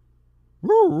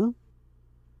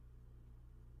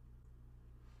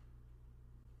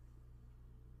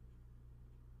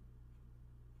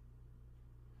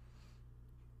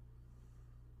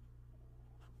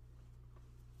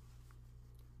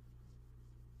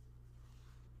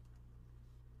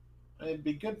 It'd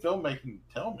be good filmmaking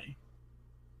to tell me.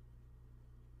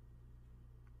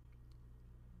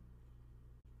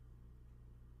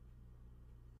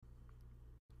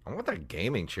 I want that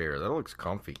gaming chair. That looks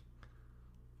comfy.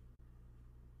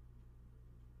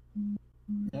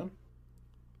 Yeah.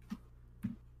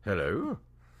 Hello?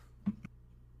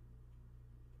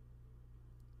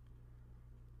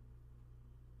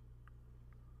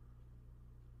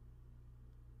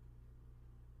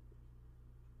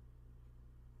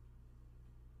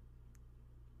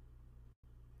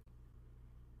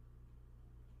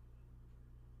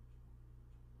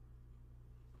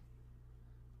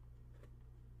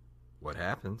 What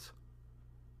happens?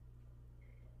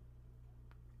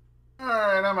 All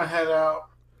right, I'm gonna head out.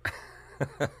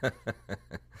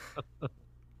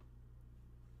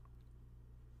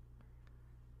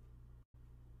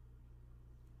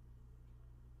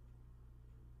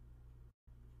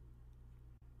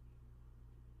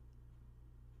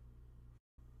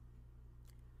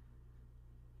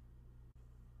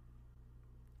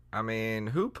 I mean,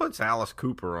 who puts Alice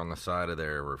Cooper on the side of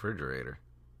their refrigerator?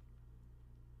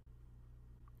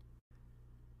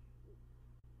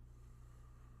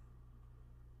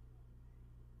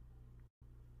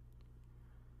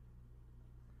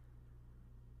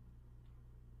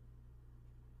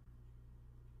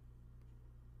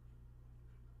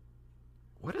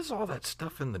 What is all that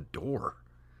stuff in the door?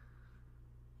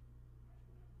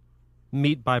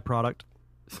 Meat byproduct.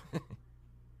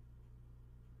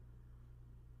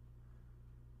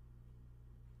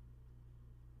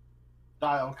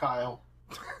 Dial Kyle.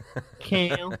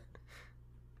 Kale.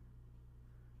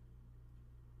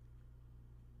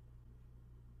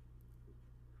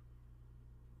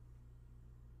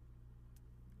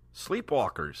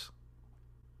 Sleepwalkers.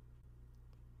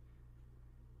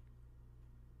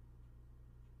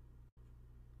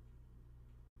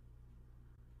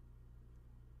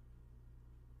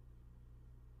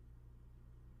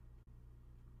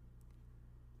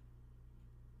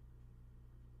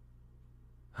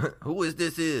 Who is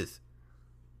this is?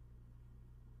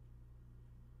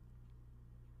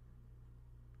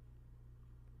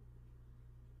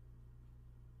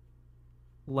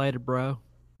 Later, bro.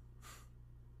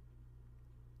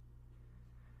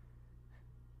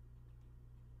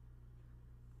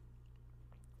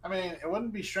 I mean, it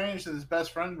wouldn't be strange that his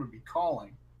best friend would be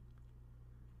calling.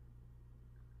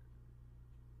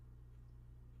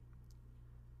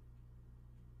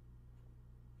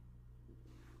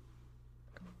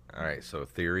 All right, so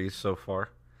theories so far?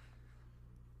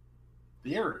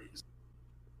 Theories?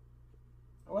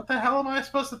 What the hell am I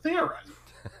supposed to theorize?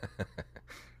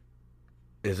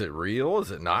 Is it real? Is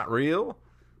it not real?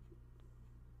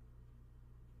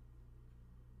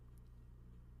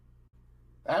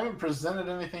 They haven't presented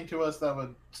anything to us that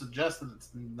would suggest that it's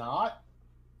not,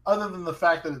 other than the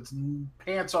fact that it's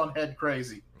pants on head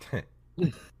crazy.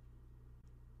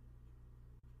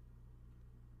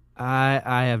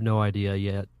 I have no idea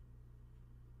yet.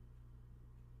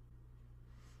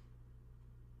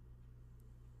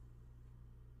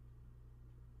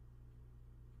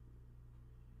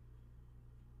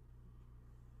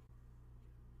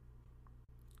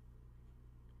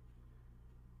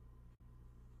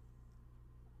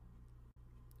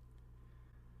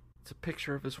 It's a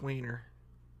picture of his wiener.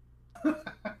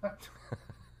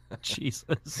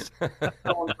 Jesus.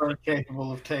 Phones are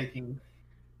incapable of taking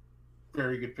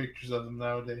very good pictures of them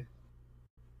nowadays.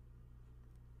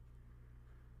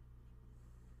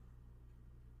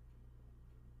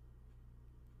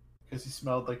 Because he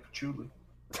smelled like patchouli.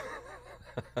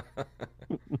 The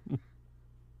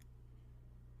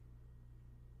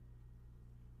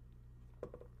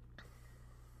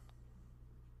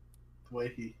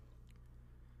way he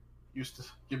used to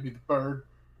give me the bird.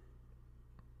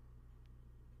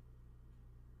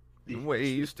 The way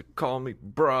he used to call me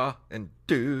bruh and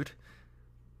dude.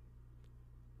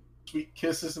 Sweet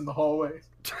kisses in the hallways.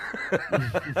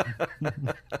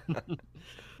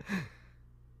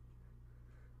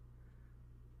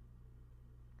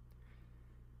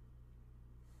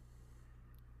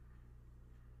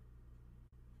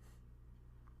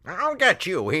 I'll get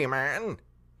you, He-Man.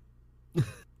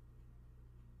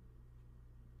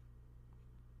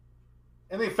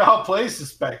 Any foul play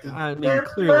suspected? I mean, They're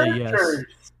clearly, murderers.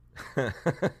 yes.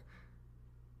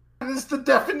 That is the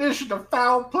definition of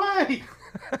foul play.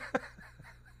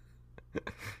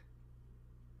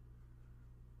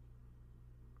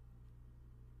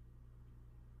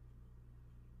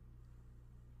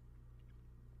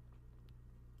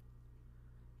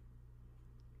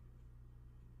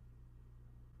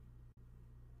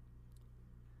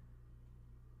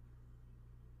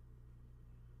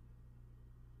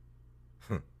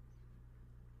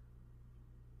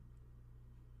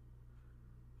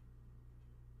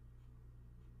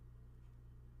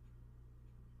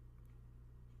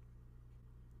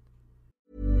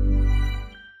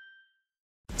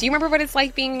 Do you remember what it's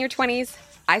like being in your 20s?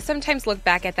 I sometimes look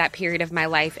back at that period of my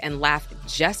life and laugh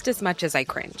just as much as I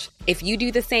cringe. If you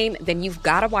do the same, then you've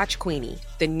got to watch Queenie,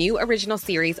 the new original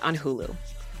series on Hulu.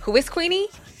 Who is Queenie?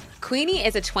 Queenie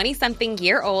is a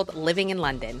 20-something-year-old living in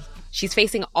London. She's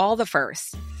facing all the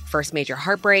firsts. First major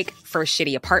heartbreak, first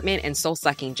shitty apartment and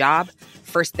soul-sucking job,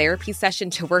 first therapy session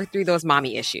to work through those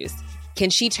mommy issues. Can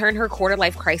she turn her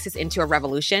quarter-life crisis into a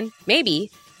revolution?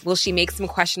 Maybe. Will she make some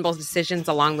questionable decisions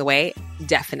along the way?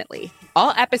 Definitely. All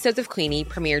episodes of Queenie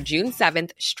premiere June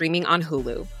 7th, streaming on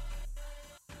Hulu.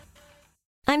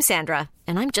 I'm Sandra,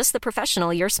 and I'm just the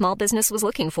professional your small business was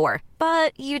looking for.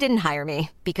 But you didn't hire me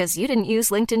because you didn't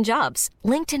use LinkedIn Jobs.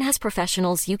 LinkedIn has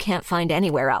professionals you can't find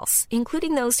anywhere else,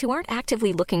 including those who aren't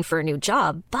actively looking for a new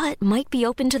job, but might be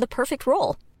open to the perfect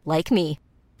role, like me.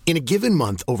 In a given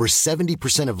month, over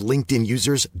 70% of LinkedIn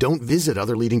users don't visit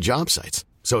other leading job sites.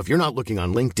 So if you're not looking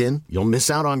on LinkedIn, you'll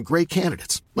miss out on great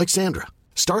candidates like Sandra.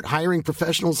 Start hiring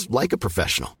professionals like a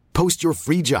professional. Post your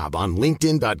free job on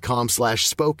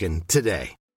linkedin.com/spoken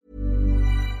today.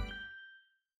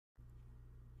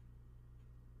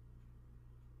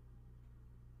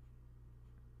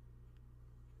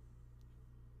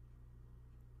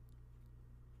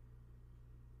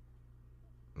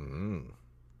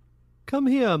 Come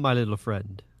here, my little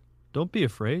friend. Don't be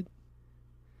afraid.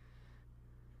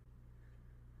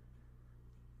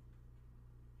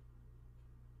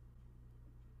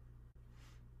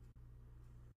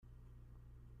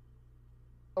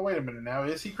 Oh, wait a minute now.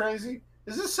 Is he crazy?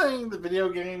 Is this saying that video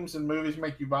games and movies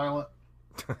make you violent?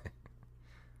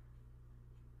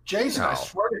 Jason, I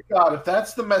swear to God, if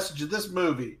that's the message of this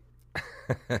movie.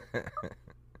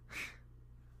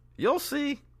 You'll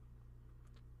see.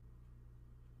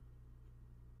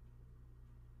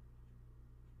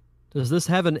 Does this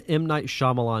have an M. Night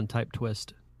Shyamalan type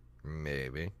twist?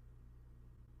 Maybe.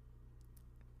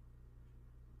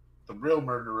 The real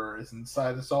murderer is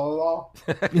inside us all along.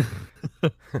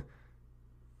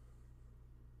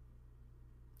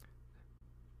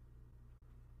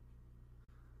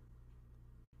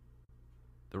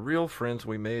 The real friends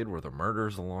we made were the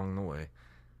murders along the way.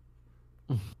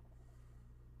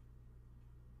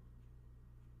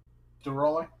 Still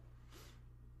rolling?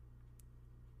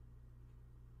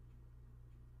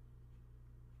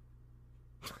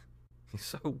 He's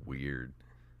so weird.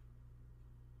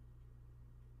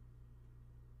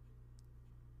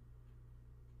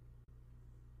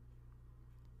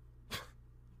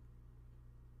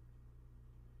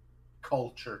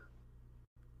 Culture.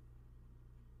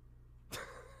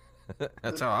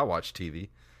 That's how I watch TV.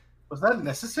 Was that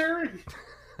necessary?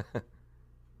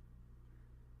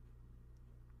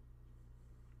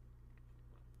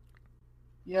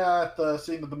 Yeah, at the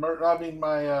scene of the murder. I mean,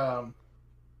 my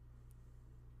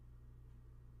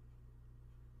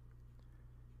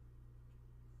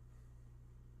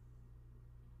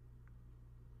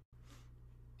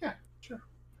yeah, sure.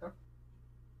 Okay.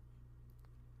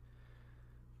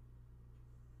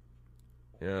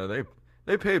 Yeah,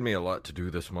 they paid me a lot to do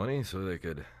this money so they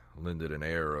could lend it an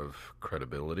air of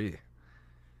credibility.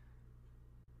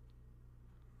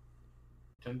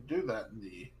 Didn't do that in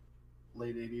the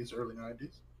late 80s, early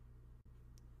 90s.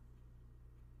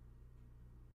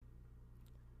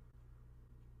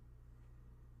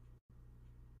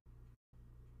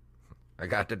 I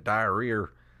got the diarrhea.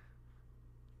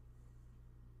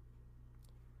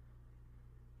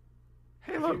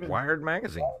 Hey, look, Wired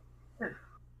magazine.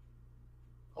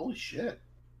 Holy shit.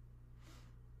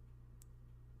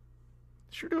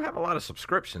 Sure do have a lot of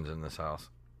subscriptions in this house.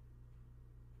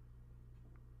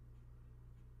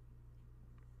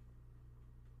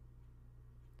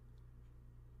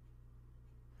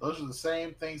 Those are the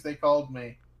same things they called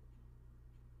me.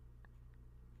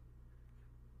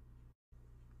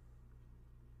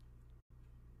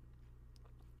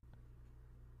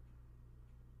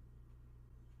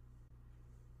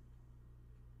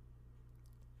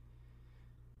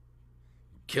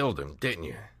 Killed him, didn't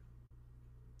you?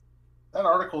 That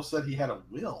article said he had a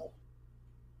will.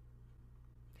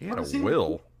 He had a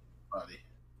will? Buddy.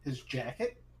 His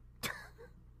jacket?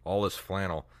 All this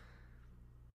flannel.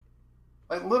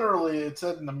 Like, literally, it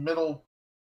said in the middle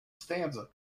stanza.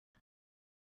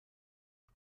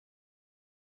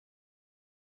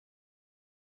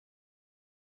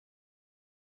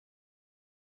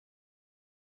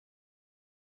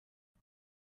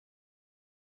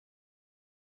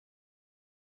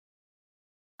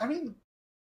 I mean,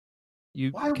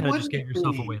 you kind of just gave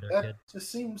yourself away there, that kid.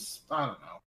 Just seems, I don't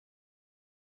know.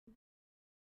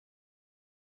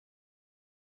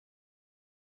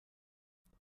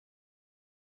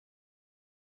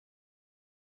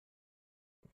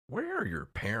 Where are your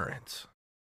parents?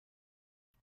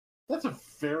 That's a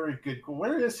very good.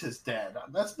 Where is his dad?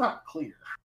 That's not clear.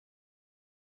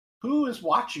 Who is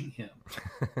watching him?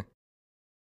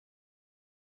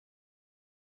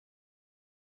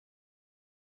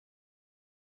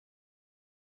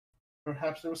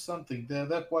 Perhaps there was something there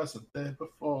that wasn't there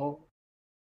before.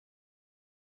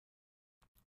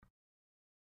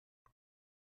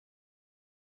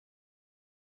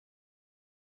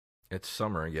 It's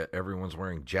summer, yet everyone's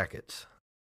wearing jackets.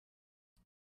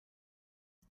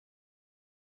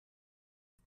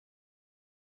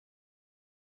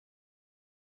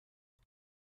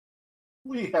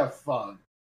 We have fun.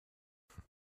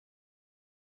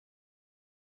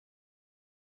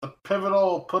 The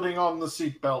pivotal putting on the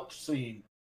seatbelt scene.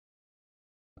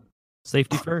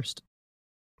 Safety first.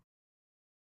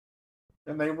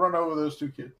 And they run over those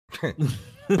two kids.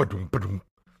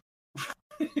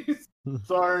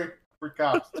 Sorry for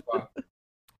cops. It's fine.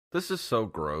 This is so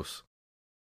gross.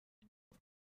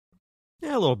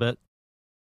 Yeah, a little bit.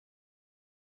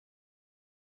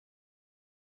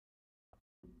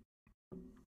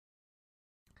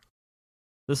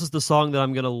 This is the song that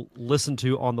I'm going to listen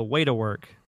to on the way to work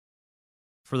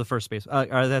for the first space.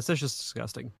 That's just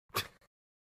disgusting.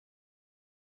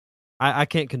 I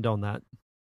can't condone that.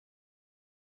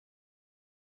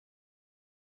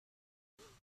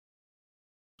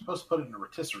 Supposed to put it in a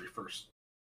rotisserie first.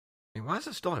 Hey, why does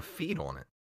it still have feet on it?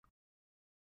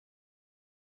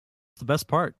 It's the best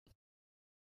part.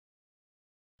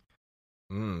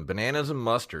 Bananas and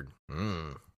mustard.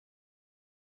 It's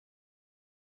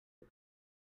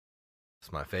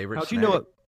my favorite.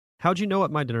 How'd you know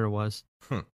what my dinner was?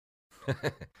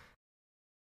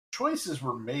 Choices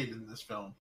were made in this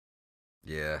film.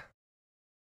 Yeah.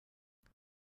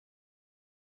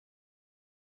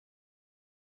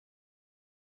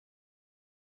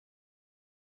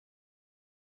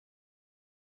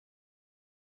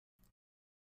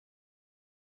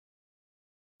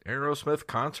 Aerosmith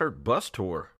concert bus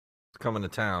tour is coming to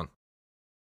town.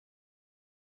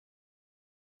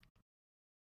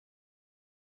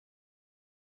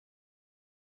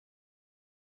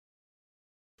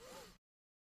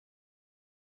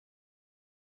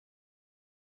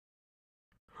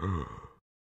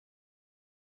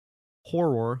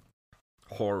 Horror.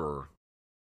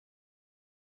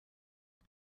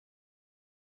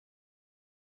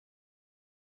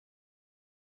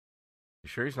 You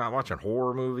sure he's not watching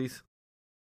horror movies?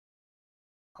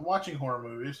 I'm watching horror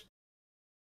movies.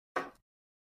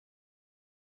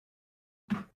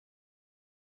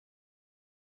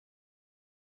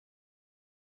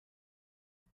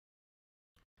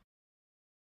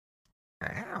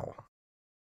 Ow.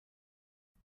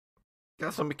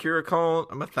 Got some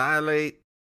mercurochrome, a methylate.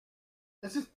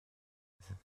 This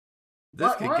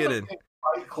could get in.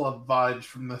 Fight Club vibes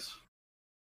from this.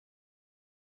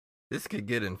 This could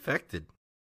get infected.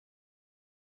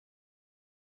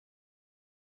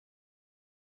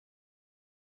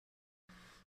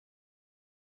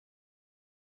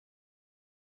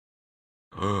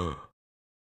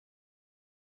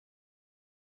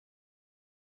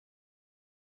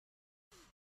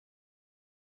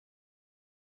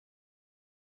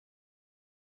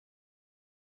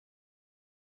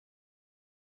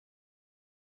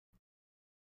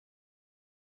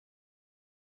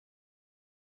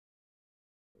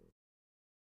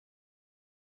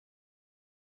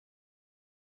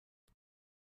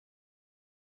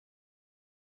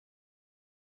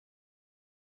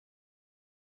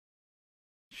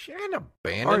 She ain't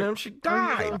abandoned him. She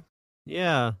died.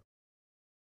 Yeah.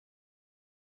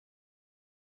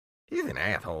 He's an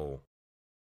asshole.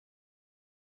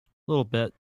 A little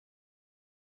bit.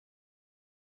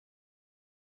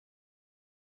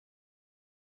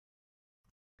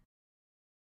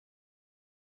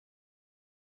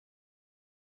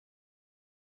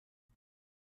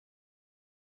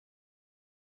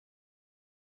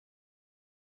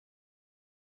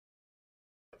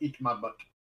 Eat my butt.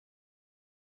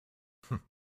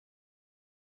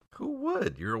 Who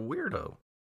would? You're a weirdo.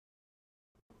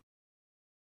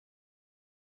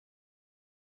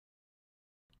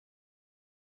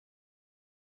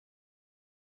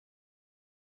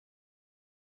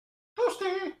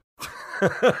 Toasty!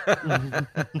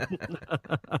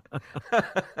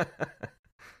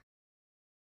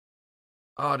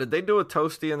 Oh, did they do a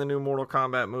Toasty in the new Mortal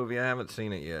Kombat movie? I haven't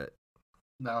seen it yet.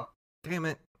 No. Damn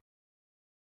it.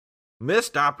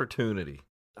 Missed opportunity.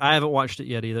 I haven't watched it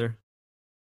yet either.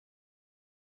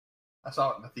 I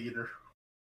saw it in the theater.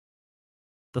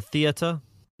 The theater?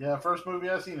 Yeah, first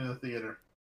movie I seen in the theater.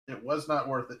 It was not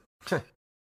worth it.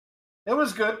 It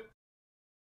was good.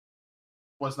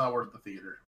 Was not worth the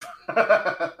theater.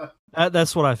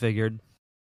 That's what I figured.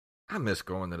 I miss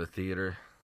going to the theater.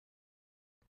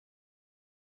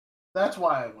 That's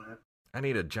why I went. I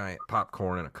need a giant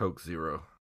popcorn and a Coke Zero.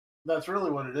 That's really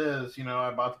what it is. You know,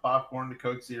 I bought the popcorn, the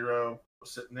Coke Zero,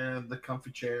 was sitting there in the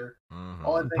comfy chair. Mm-hmm.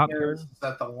 Only thing is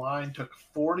that the line took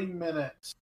 40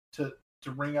 minutes to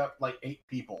ring up like 8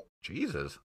 people.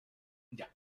 Jesus. Yeah.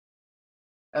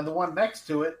 And the one next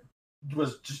to it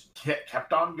was just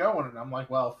kept on going. And I'm like,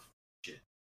 well, shit.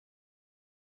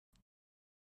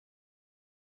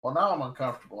 Well, now I'm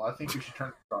uncomfortable. I think we should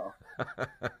turn it off.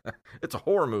 It's a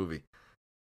horror movie.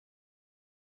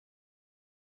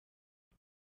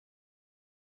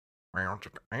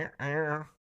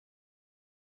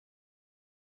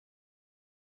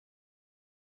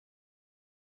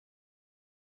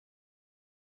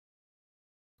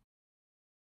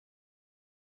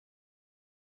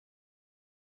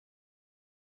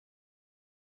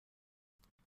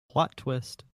 Plot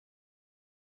twist.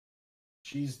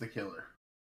 She's the killer.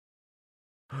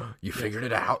 You figured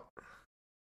it out.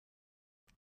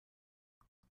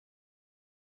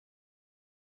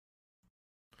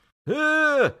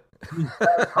 Choke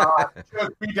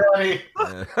me, daddy.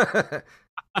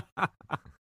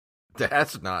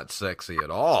 That's not sexy at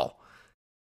all.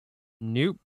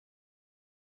 Nope.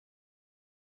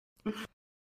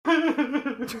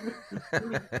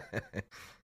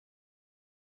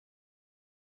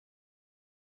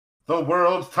 The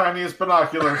world's tiniest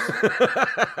binoculars.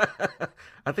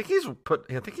 I think he's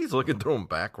looking through them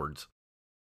backwards.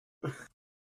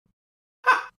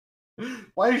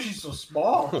 Why is she so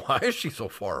small? Why is she so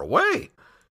far away?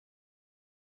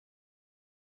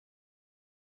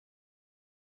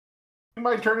 He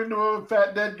might turn into a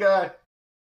fat dead guy.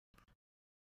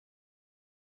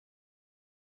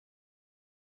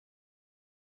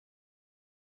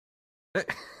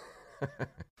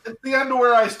 It's the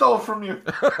underwear I stole from you.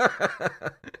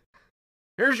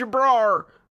 Here's your bra.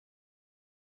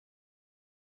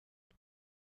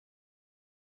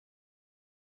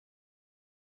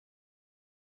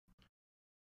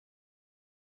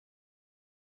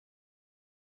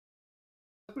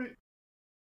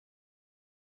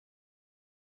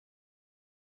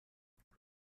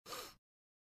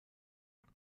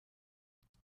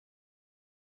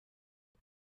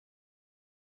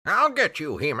 I'll get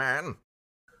you, He-Man.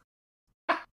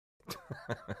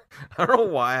 I don't know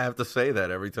why I have to say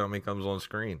that every time he comes on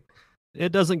screen.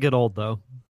 It doesn't get old, though.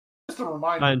 Just a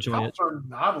reminder, I enjoy cops are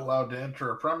not allowed to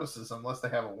enter a premises unless they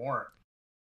have a warrant.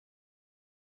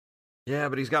 Yeah,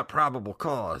 but he's got probable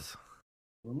cause.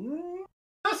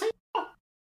 Does he?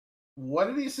 What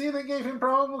did he see that gave him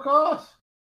probable cause?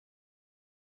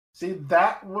 See,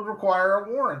 that would require a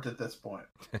warrant at this point.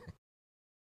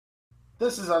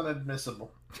 This is unadmissible.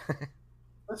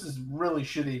 This is really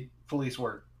shitty police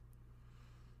work.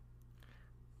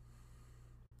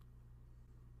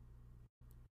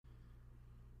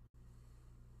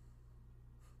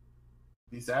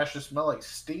 These ashes smell like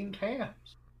steamed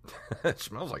hams. It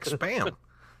smells like spam.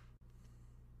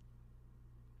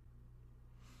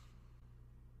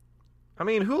 I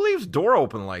mean, who leaves door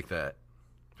open like that?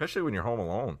 Especially when you're home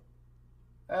alone.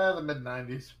 The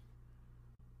mid-90s.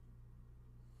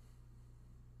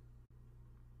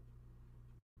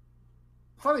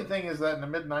 Funny thing is that in the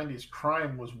mid-90s,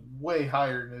 crime was way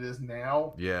higher than it is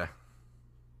now. Yeah.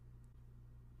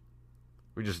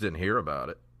 We just didn't hear about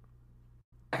it.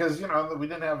 Because, you know, we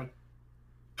didn't have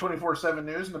 24/7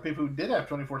 news, and the people who did have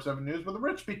 24/7 news were the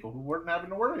rich people who weren't having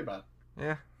to worry about it.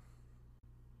 Yeah.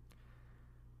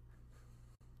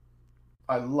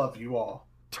 I love you all.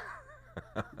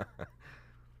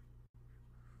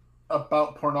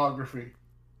 About pornography.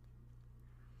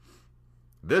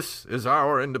 This is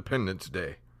our Independence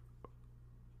Day.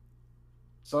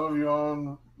 Some of you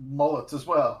own mullets as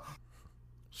well.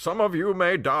 Some of you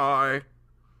may die.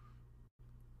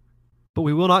 But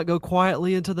we will not go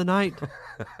quietly into the night.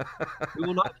 We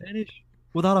will not finish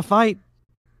without a fight.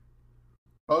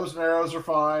 Bows and arrows are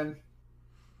fine.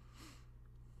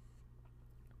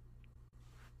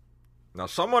 Now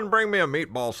someone bring me a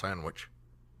meatball sandwich.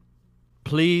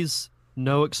 Please,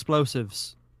 no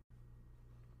explosives.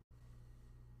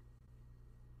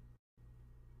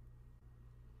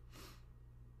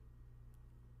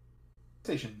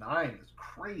 PlayStation 9 is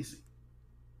crazy.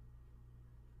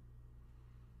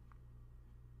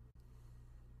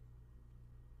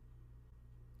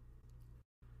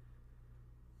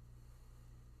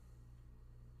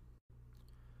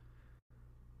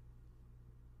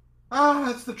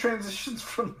 It's the transitions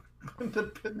from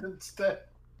Independence Day.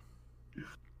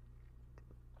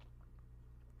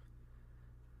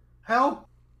 Help!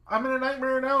 I'm in a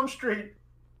Nightmare on Elm Street.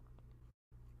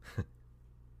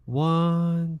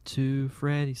 1, 2,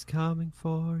 Freddy's coming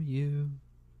for you.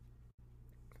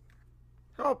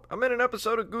 Help! I'm in an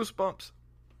episode of Goosebumps.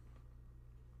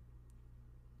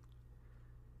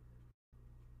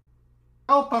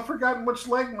 Help! I've forgotten which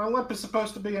leg my lip is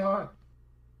supposed to be on.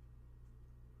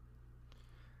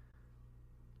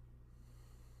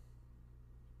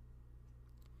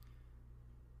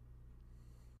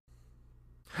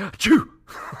 Chew!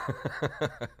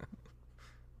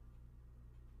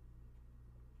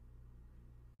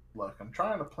 Look, I'm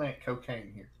trying to plant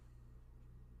cocaine here.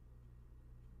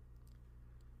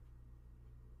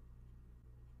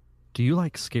 Do you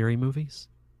like scary movies?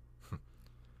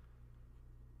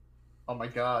 Oh my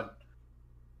god.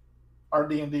 Our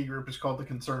D&D group is called the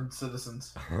Concerned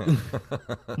Citizens.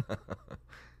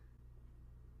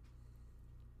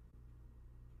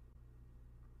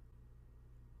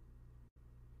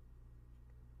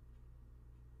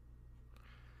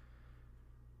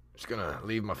 Just gonna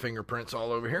leave my fingerprints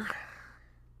all over here.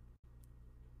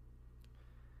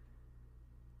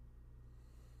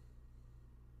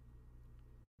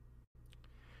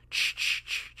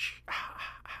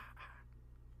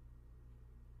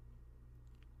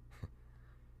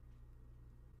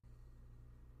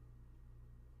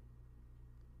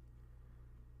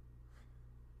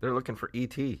 They're looking for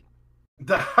E.T.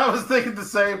 I was thinking the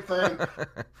same thing.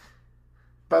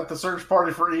 Bet the search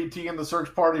party for E.T. and the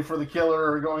search party for the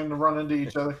killer are going to run into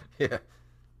each other. Yeah.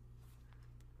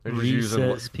 They're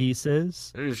Reese's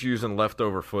Pieces. They're just using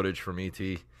leftover footage from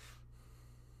E.T.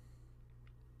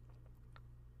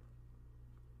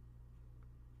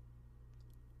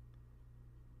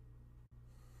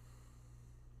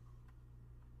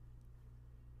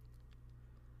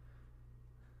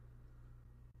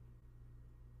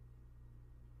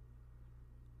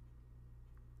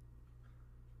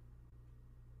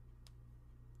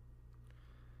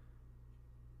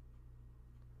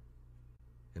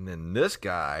 And then this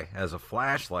guy has a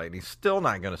flashlight, and he's still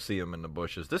not going to see him in the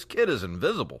bushes. This kid is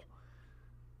invisible.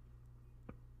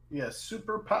 Yes,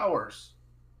 superpowers.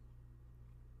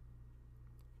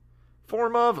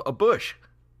 Form of a bush.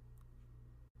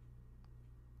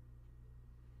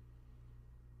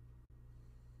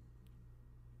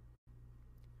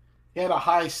 He had a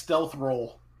high stealth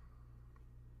roll.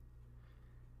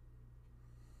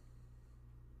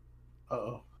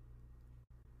 Uh-oh.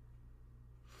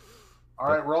 All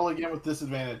right, roll again with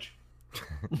disadvantage.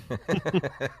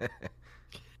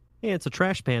 Hey, it's a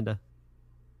trash panda.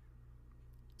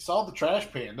 Saw the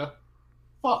trash panda.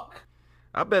 Fuck.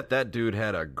 I bet that dude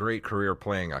had a great career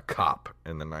playing a cop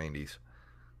in the 90s.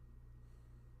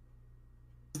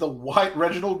 The white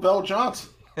Reginald Bell Johnson.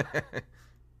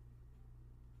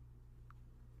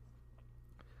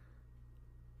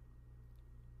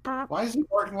 Why is he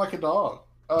barking like a dog?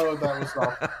 Oh, that was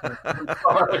all.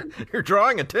 Sorry. You're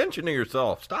drawing attention to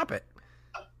yourself. Stop it.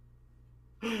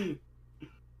 I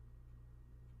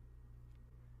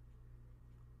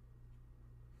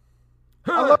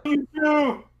love you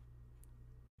too.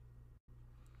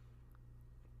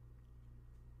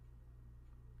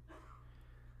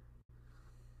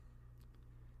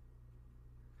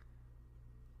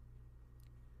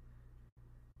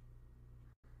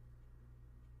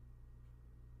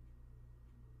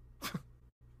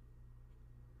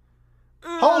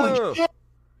 Holy shit.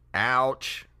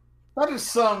 Ouch. That is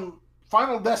some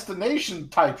Final Destination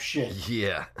type shit.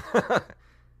 Yeah.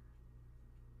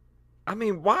 I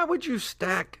mean, why would you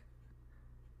stack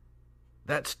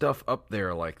that stuff up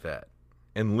there like that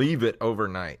and leave it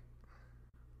overnight?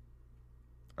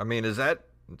 I mean, is that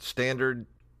standard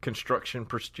construction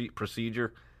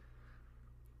procedure?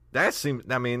 That's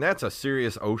a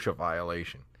serious OSHA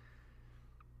violation.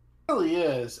 It really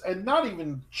is. And not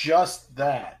even just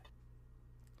that.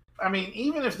 I mean,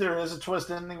 even if there is a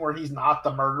twist ending where he's not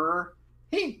the murderer,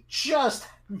 he just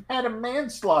had a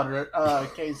manslaughter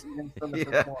case against him at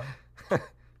this point.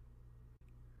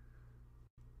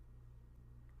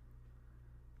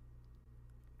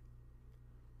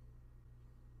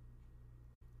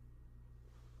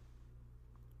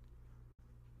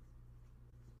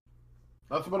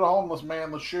 Nothing but a homeless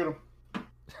man. Let's shoot him.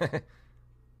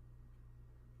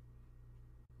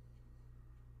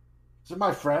 Is it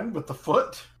my friend with the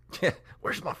foot? Yeah,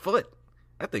 where's my foot?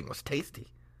 That thing was tasty.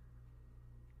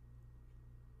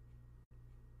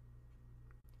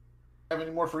 Have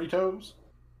any more Fritos?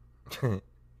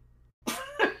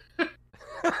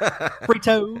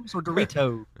 Fritos or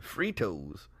Doritos?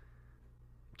 Fritos.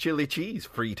 Chili cheese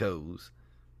Fritos.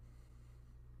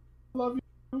 Love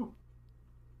you.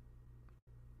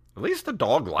 At least the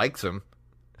dog likes him.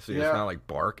 See, Yeah. It's not like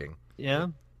barking. Yeah.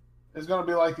 It's gonna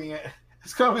be like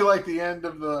the end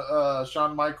of the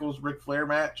Shawn Michaels Ric Flair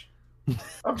match.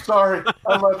 I'm sorry.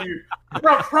 I love you.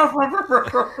 Ruff, ruff, ruff,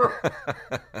 ruff, ruff, ruff.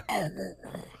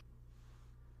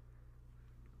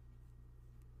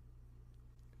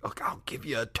 Look, I'll give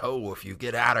you a toe if you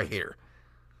get out of here.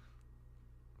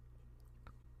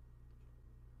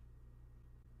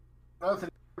 Nothing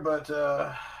but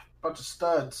a bunch of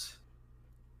studs.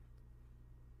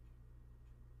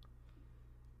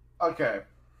 Okay.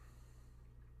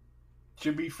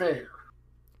 To be fair,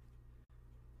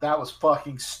 that was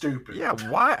fucking stupid. Yeah,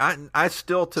 why? I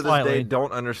still to this Slightly. day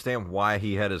don't understand why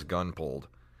he had his gun pulled.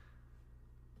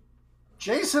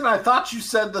 Jason, I thought you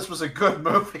said this was a good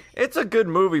movie. It's a good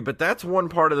movie, but that's one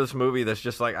part of this movie that's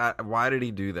just like, why did he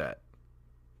do that?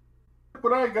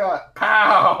 What I got?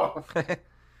 Pow!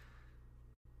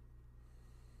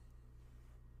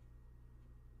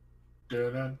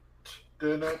 Dun-dun,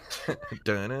 dun-dun.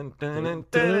 Dun, dun, dun,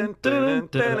 dun, dun,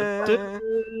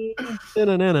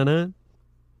 dun, dun.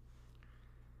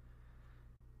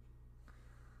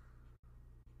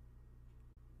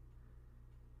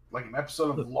 Like an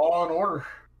episode of Law and Order.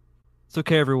 It's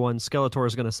okay, everyone. Skeletor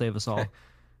is going to save us all.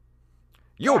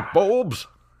 Yo, bulbs!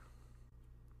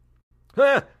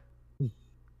 Huh.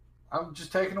 I'm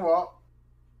just taking a walk.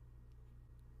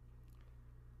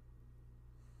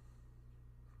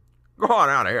 Go on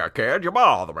out of here, kid. You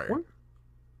bother me.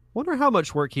 Wonder how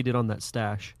much work he did on that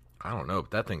stash. I don't know,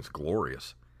 but that thing's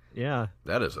glorious. Yeah.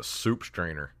 That is a soup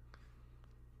strainer.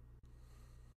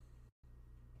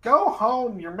 Go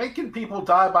home. You're making people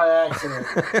die by accident.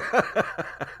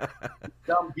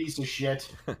 Dumb piece of shit.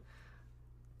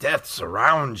 Death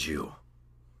surrounds you.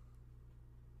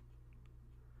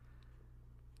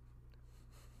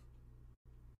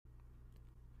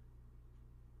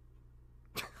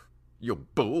 Your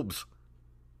boobs.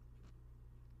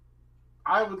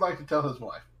 I would like to tell his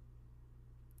wife.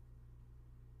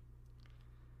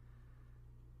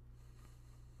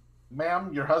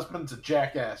 Ma'am, your husband's a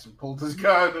jackass and pulled his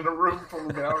gun in a room full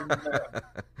of armed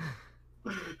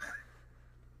men.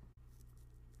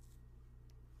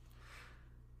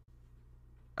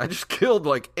 I just killed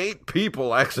like 8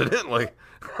 people accidentally.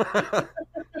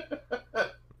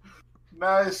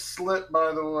 Nice slip,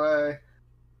 by the way.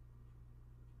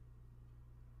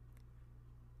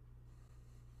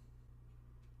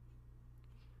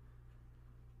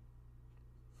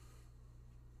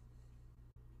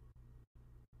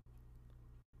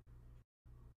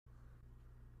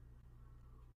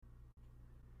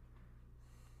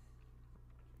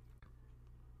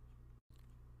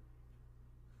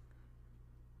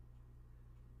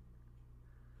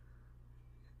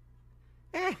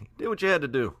 Do what you had to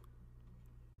do.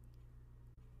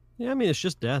 Yeah, I mean, it's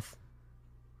just death.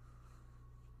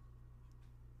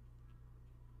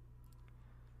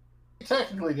 He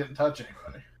technically didn't touch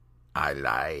anybody. I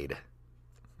lied.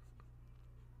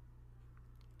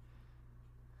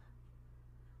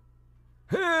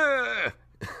 Sorry,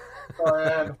 I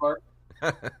had to fart.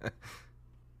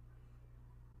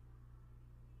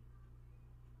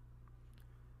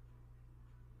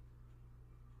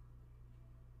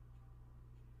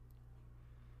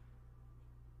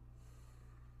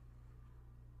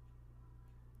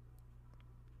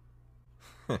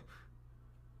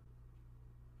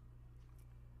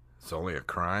 It's only a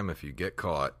crime if you get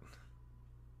caught.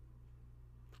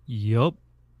 Yup.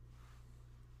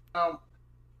 I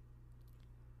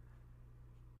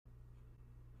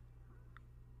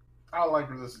don't like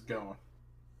where this is going.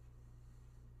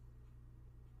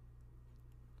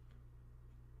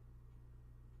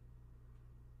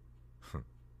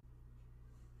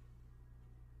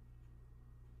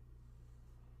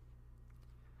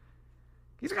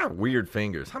 He's got weird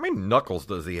fingers. How many knuckles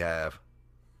does he have?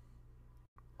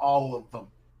 All of them.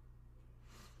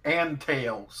 And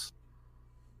tails.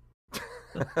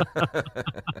 I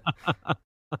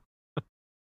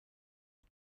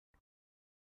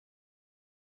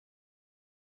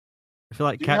feel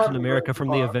like Do you have Captain the America red from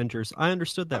the bar? Avengers. I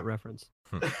understood that reference.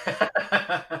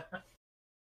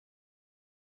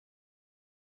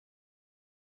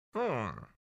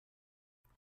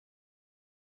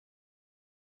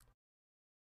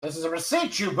 This is a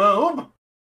receipt, you boob!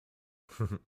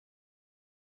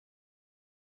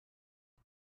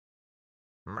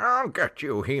 I'll get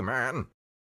you, He-Man.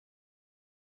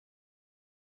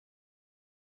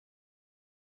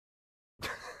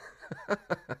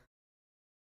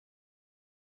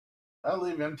 I'll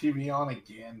leave MTV on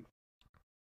again.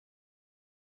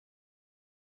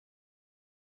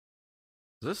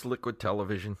 Is this liquid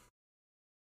television?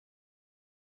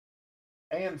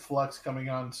 And Flux coming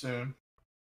on soon.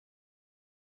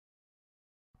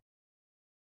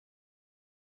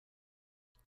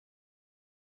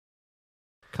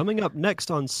 Coming up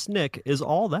next on Snick is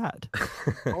All That,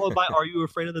 followed by Are You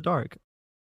Afraid of the Dark?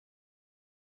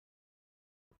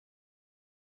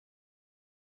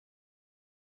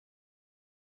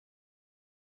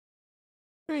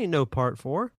 There ain't no part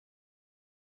 4.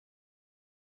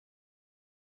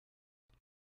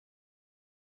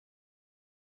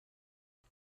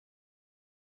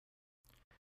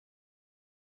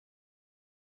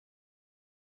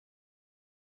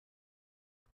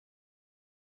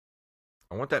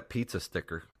 I want that pizza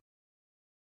sticker.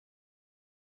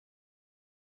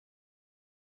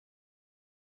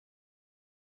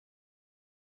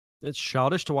 It's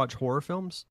childish to watch horror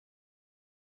films.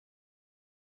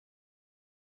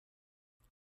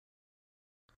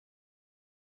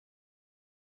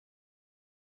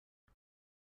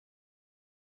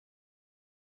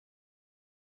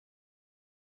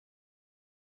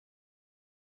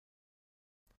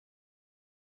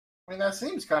 I mean, that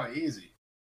seems kind of easy.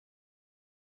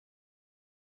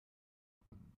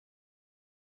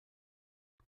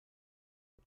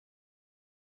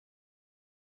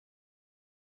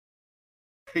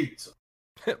 Pizza.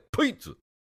 Pizza.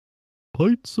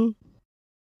 Pizza.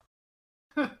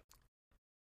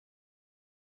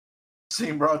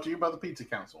 Scene brought to you by the Pizza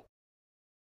Council.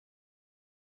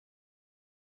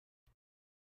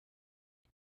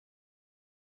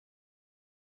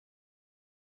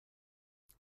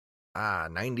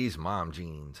 90s mom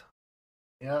jeans.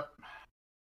 Yep.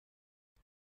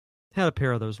 Had a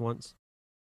pair of those once.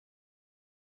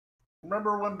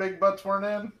 Remember when big butts weren't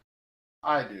in?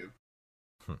 I do.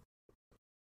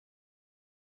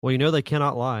 Well, you know they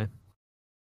cannot lie.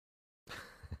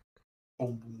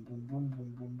 Boom, boom, boom, boom,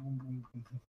 boom, boom, boom, boom,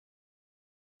 boom.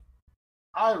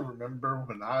 I remember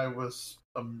when I was,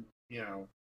 I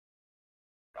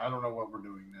don't know what we're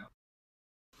doing now.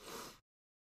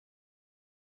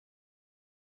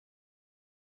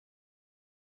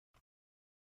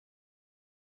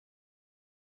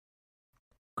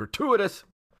 Gratuitous.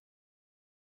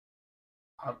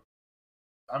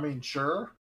 I mean,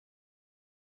 sure.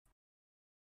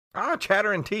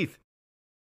 Chattering teeth.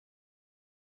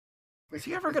 Is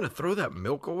he ever going to throw that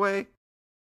milk away?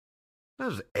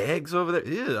 Those eggs over there.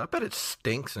 Ew, I bet it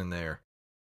stinks in there.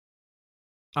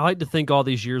 I like to think all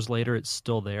these years later it's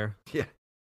still there. Yeah.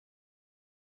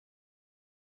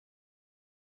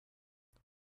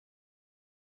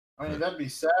 I mean, that'd be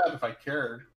sad if I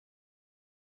cared.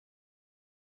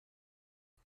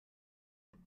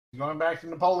 Going back to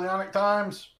Napoleonic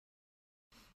times?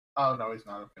 Oh, no, he's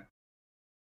not. Okay.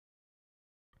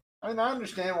 I mean, I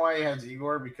understand why he has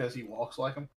Igor, because he walks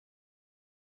like him.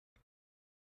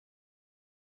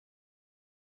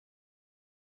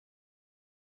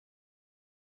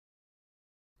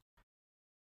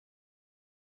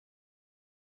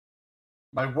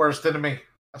 My worst enemy,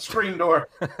 a screen door.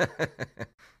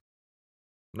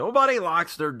 Nobody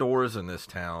locks their doors in this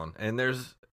town, and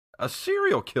there's a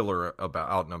serial killer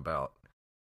out and about.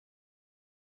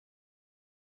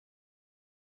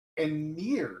 And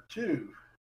near, too.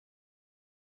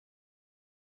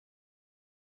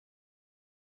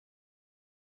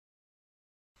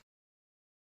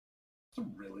 It's a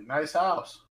really nice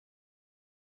house.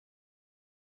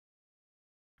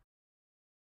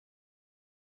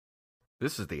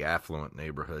 This is the affluent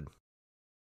neighborhood.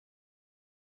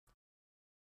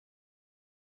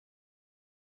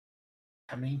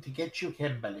 Coming to get you,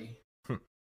 Kimberly.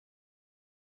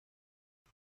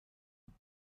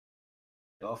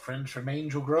 Your friends from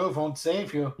Angel Grove won't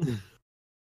save you.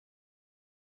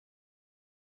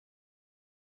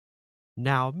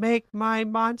 Now make my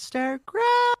monster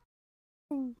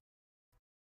grow.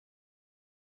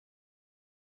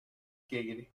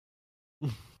 Giggity.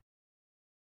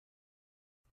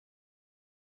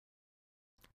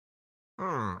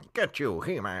 Get you,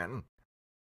 He-Man.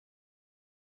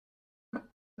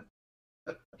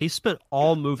 He spent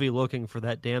all movie looking for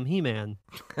that damn He-Man.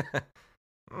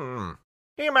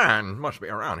 He-Man must be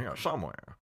around here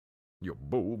somewhere. You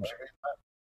boobs.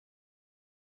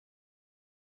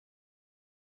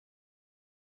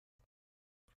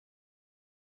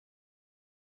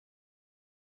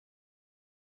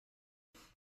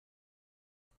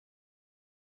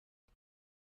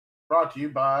 Brought to you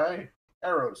by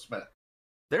Aerosmith.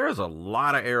 There is a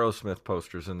lot of Aerosmith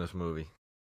posters in this movie.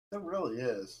 It really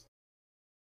is.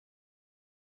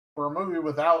 For a movie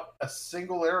without a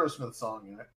single Aerosmith song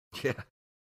in it.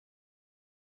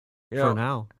 Yeah. For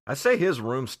now. I say his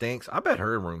room stinks. I bet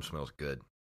her room smells good.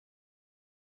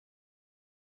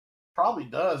 Probably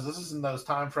does. This is in those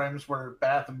time frames where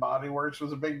Bath and Body Works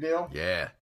was a big deal. Yeah.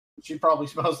 She probably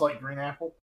smells like green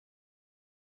apple.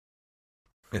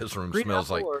 His room Green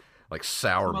smells apple like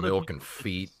sour milk and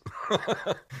feet.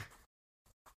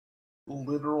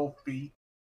 Literal feet.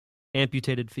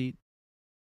 Amputated feet.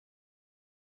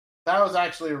 That was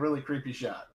actually a really creepy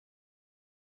shot.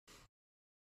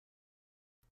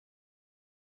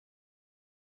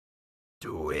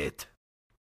 Do it.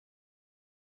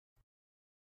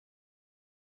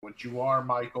 What you are,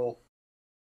 Michael.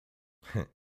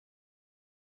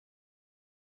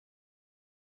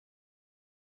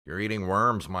 You're eating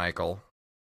worms, Michael.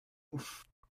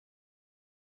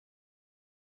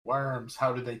 Worms,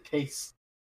 how do they taste?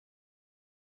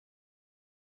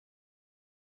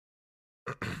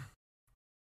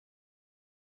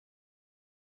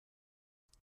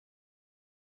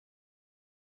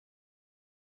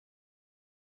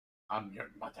 I'm your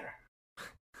mother.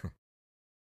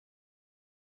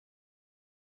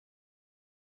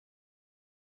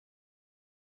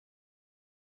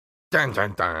 Dun,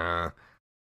 dun, dun.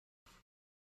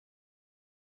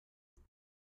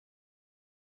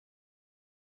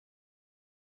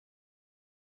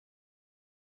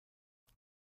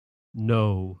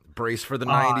 No. Brace for the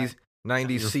 90s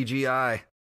CGI.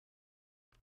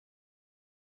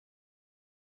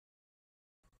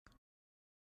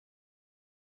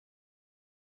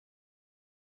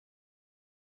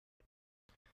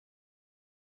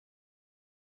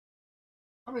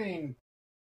 I mean,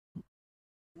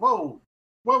 whoa.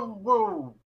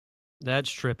 That's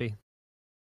trippy.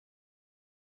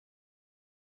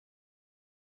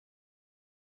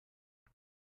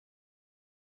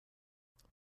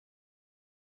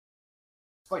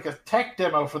 It's like a tech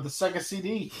demo for the Sega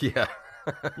CD. Yeah.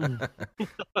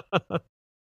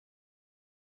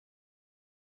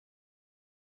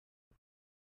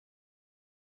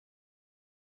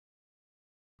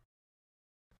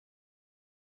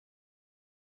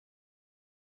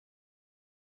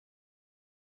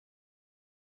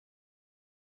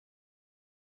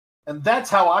 And that's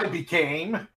how I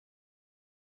became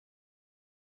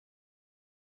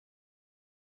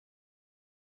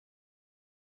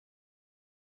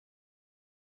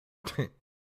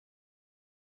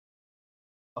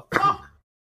a fuck.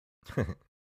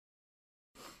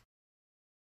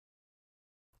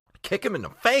 Kick him in the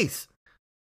face.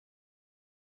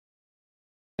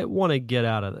 I want to get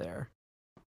out of there.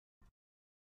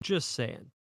 Just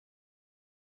saying.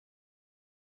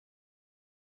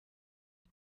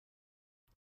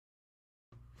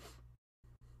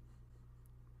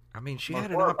 I mean, she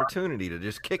had an opportunity to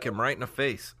just kick him right in the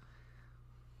face.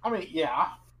 I mean, yeah.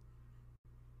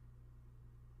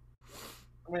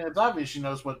 I mean, it's obvious she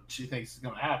knows what she thinks is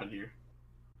going to happen here.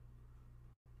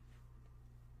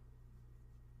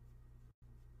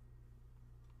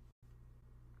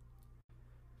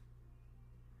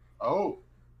 Oh.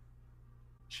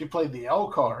 She played the L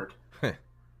card.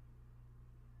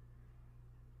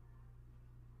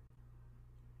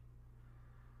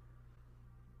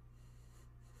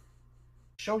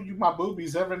 Show you my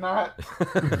boobies every night.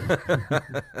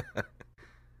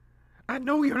 I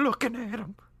know you're looking at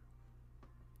them.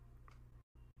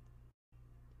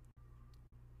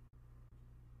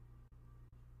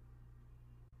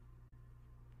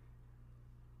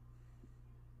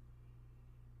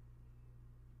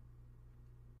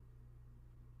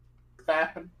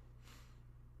 Fapping.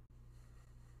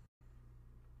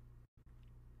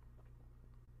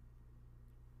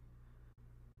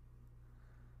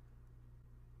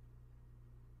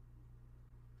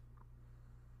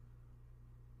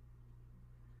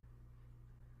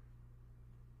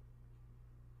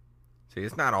 See,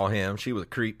 it's not all him. She was a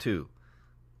creep, too.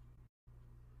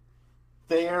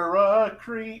 They're a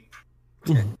creep.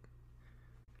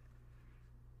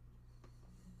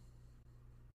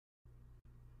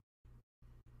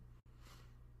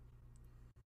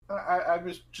 I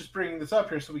was just bringing this up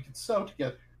here so we could sew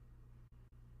together.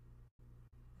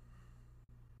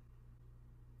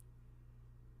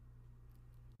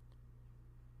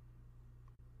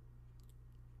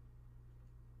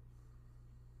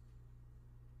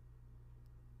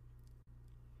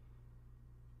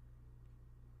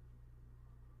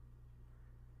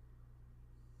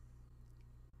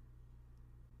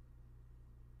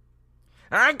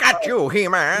 I got you,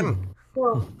 He-Man.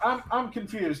 Well, I'm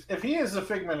confused. If he is a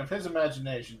figment of his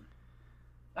imagination,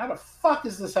 how the fuck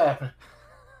is this happening?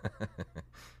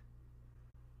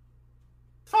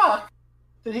 Fuck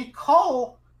did he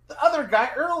call the other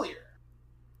guy earlier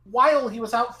while he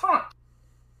was out front?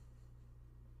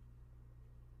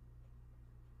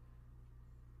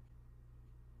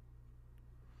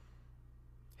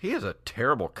 He is a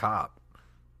terrible cop.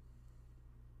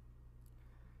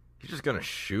 He's just gonna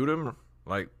shoot him?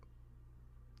 Like...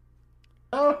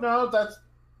 No, that's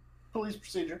police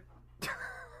procedure.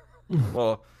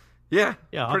 Well, yeah,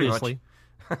 pretty obviously.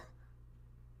 Much.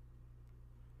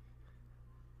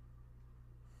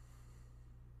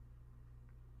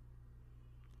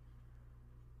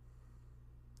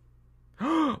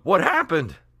 What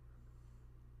happened?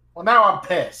 Well, now I'm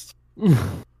pissed.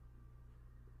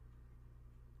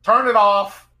 Turn it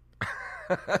off.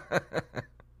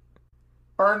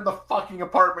 Burn the fucking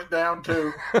apartment down,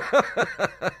 too.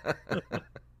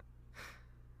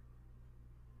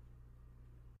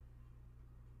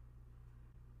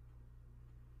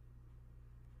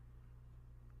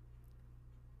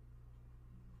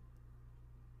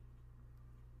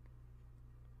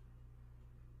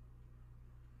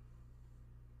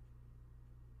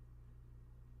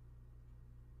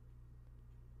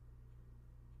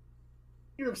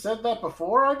 You have said that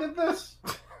before I did this?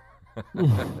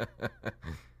 I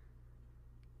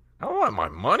want my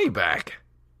money back.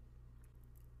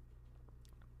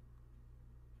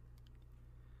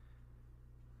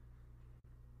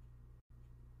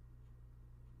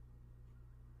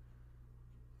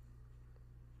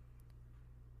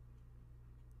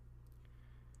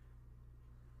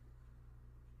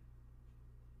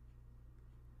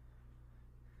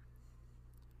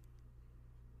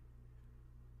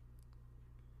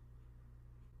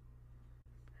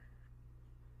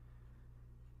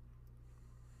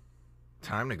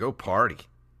 Time to go party.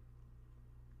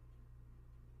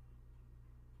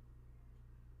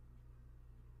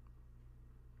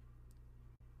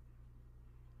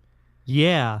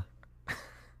 Yeah.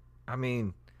 I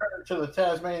mean... To the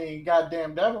Tasmanian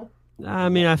goddamn devil. I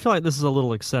mean, I feel like this is a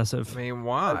little excessive. I mean,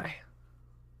 why?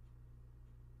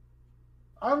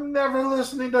 I'm never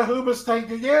listening to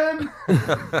Hoobastank again.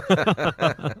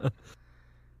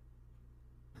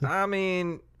 I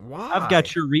mean, why? I've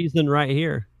got your reason right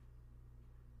here.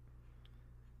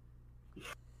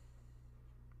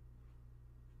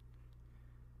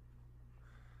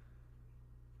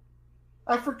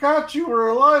 I forgot you were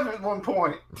alive at one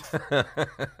point.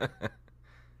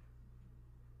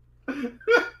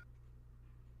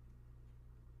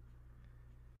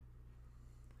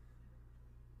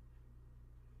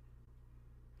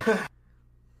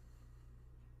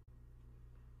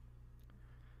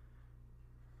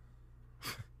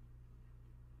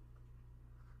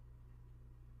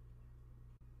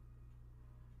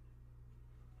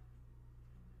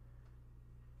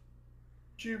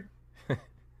 You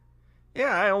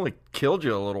Yeah, I only killed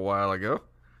you a little while ago.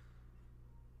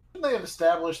 Didn't they have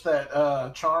established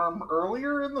that charm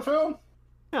earlier in the film?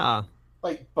 Yeah.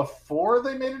 Like before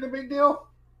they made it a big deal?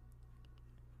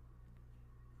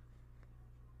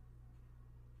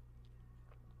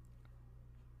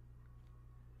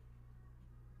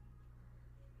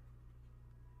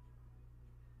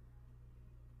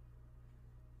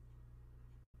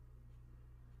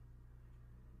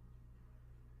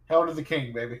 Hell to the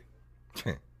king, baby.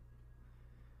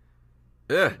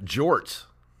 Yeah, jorts.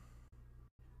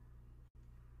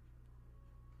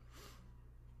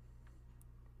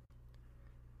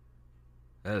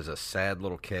 That is a sad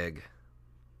little keg.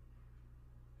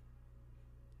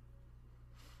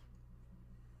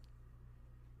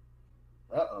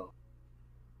 Uh-oh.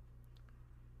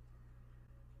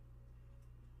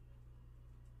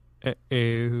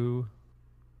 Uh-oh.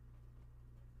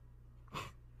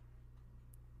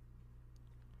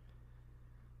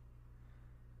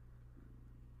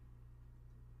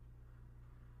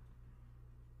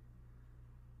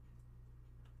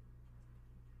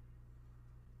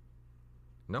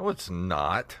 No, it's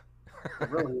not. It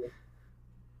really is.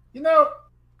 You know,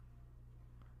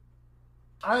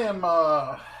 I am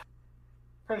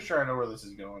pretty sure I know where this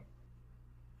is going.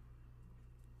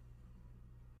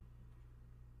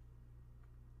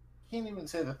 Can't even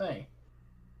say the thing.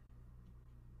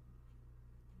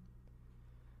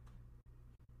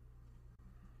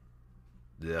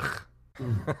 Ugh.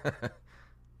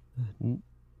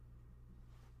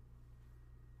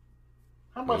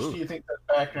 How much do you think that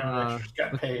background extras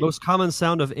got paid? Most common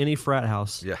sound of any frat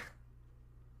house. Yeah.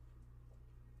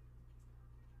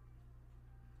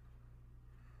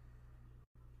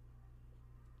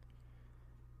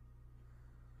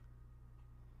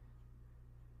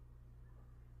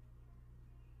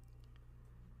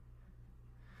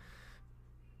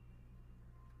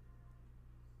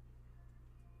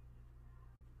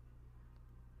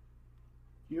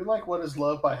 Do you like What Is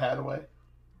Love by Hathaway?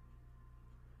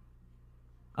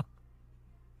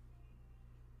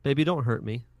 Baby, don't hurt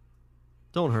me.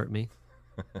 Don't hurt me.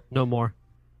 No more.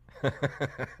 Da,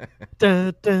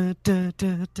 da, da,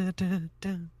 da, da, da,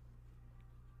 da.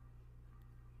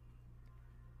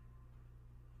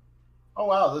 Oh,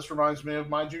 wow. This reminds me of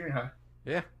my junior high.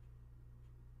 Yeah.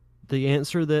 The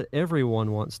answer that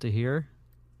everyone wants to hear.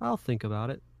 I'll think about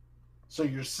it. So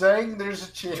you're saying there's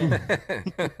a chance. Maybe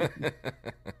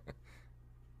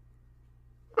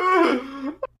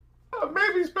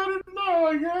it's better to know,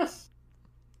 I guess.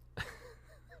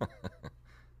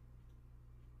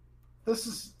 This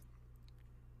is...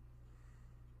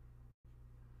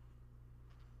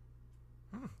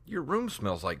 Your room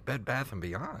smells like Bed Bath &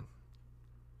 Beyond.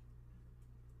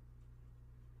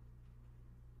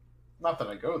 Not that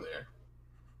I go there.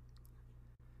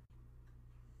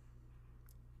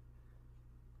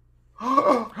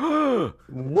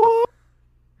 What?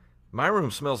 My room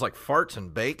smells like farts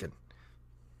and bacon.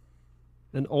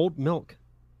 And old milk.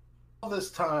 All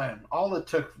this time, all it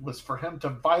took was for him to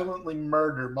violently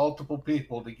murder multiple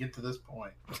people to get to this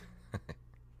point.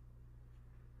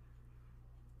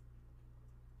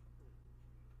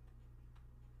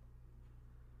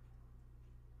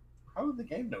 How did the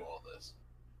game know all this?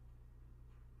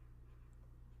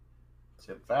 It's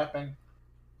him fapping.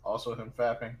 Also him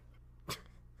fapping.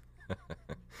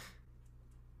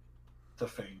 To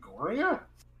Fangoria?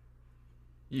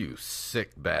 You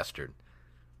sick bastard.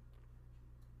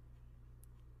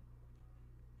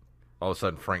 All of a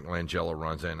sudden, Frank Langella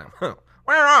runs in. Where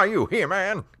are you here,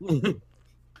 man?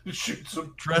 Shoots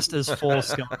him. Dressed as full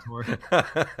Skeletor.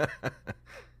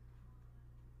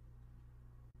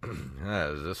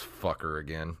 Is this fucker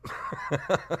again?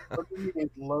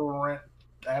 Low rent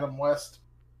Adam West.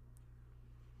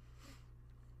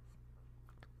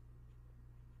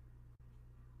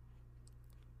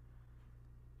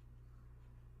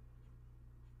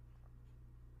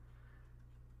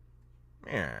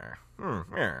 Yeah.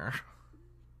 Yeah.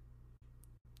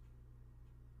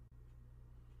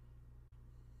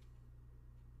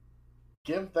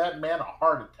 Give that man a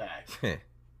heart attack.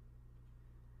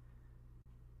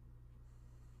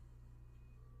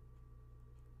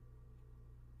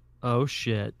 Oh,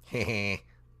 shit.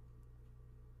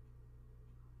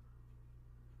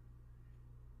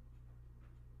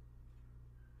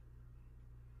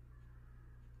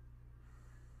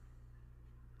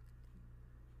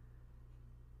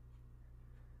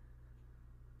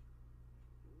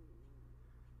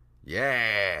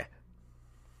 Yeah.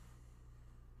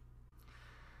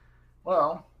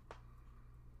 Well,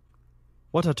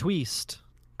 What a twist.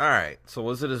 All right. So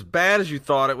was it as bad as you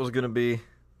thought it was going to be?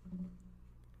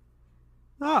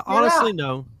 Honestly,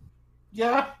 no.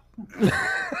 yeah.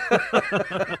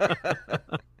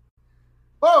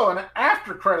 Oh, an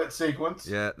after credit sequence.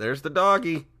 Yeah, there's the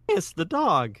doggy. It's the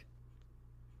dog.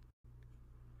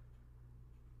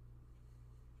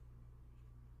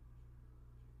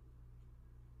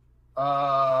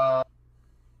 Uh,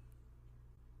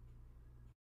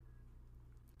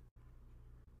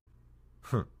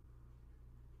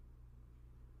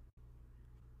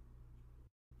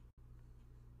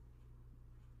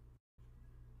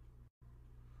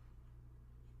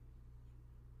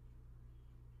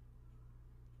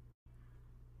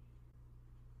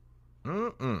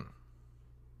 Mm-mm.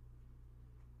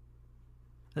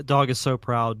 That dog is so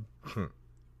proud.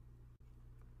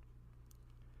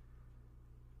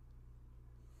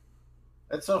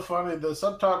 It's so funny. The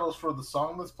subtitles for the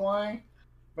song that's playing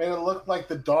made it look like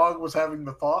the dog was having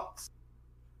the thoughts.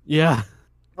 Yeah.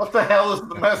 What the hell is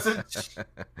the message?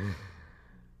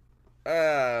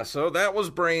 So that was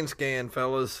Brainscan,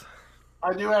 fellas.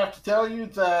 I do have to tell you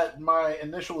that my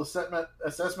initial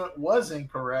assessment was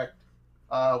incorrect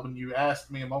when you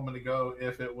asked me a moment ago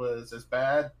if it was as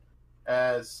bad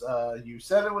as you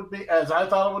said it would be, as I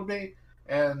thought it would be.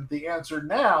 And the answer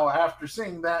now, after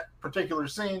seeing that particular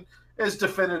scene, is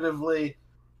definitively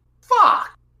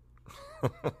fuck.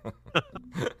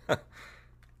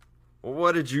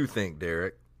 What did you think,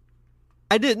 Derek?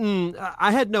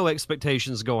 I had no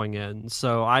expectations going in,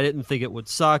 so I didn't think it would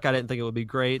suck. I didn't think it would be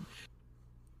great.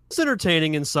 It's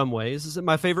entertaining in some ways. Is it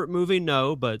my favorite movie?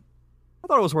 No, but I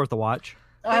thought it was worth a watch.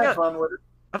 I had fun with it.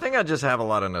 I think I just have a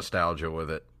lot of nostalgia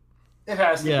with it. It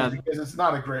has to be because it's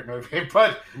not a great movie,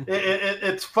 but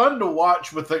it's fun to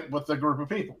watch with a group of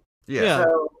people. Yeah.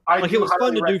 So it was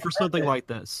fun to do for something like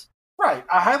this. Right.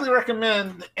 I highly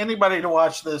recommend anybody to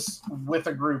watch this with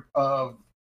a group of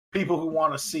people who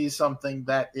want to see something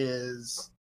that is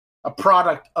a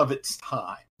product of its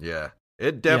time. Yeah.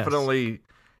 It definitely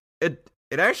it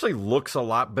actually looks a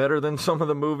lot better than some of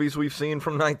the movies we've seen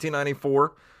from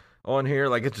 1994 on here.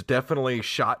 Like, it's definitely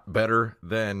shot better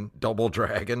than Double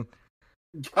Dragon.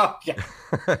 Oh, yeah.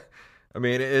 I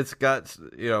mean, it's got,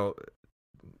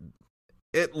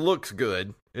 it looks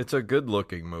good. It's a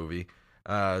good-looking movie.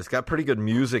 It's got pretty good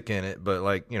music in it, but,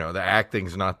 the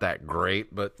acting's not that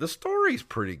great, but the story's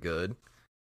pretty good.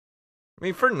 I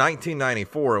mean, for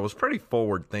 1994, it was pretty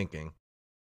forward-thinking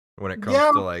when it comes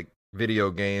to,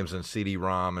 video games and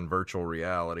CD-ROM and virtual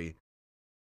reality.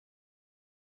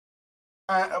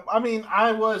 I mean,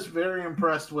 I was very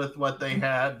impressed with what they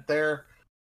had there.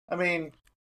 I mean,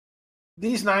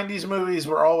 these 90s movies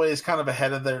were always kind of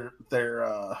ahead of their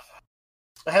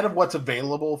ahead of what's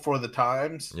available for the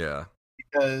times. Yeah.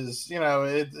 Because,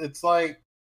 it's like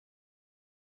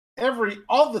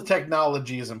all the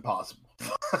technology is impossible.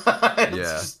 It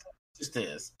just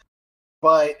is.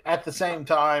 But at the same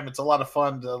time, it's a lot of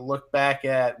fun to look back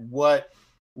at what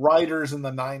writers in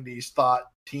the 90s thought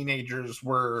teenagers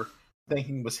were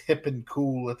thinking was hip and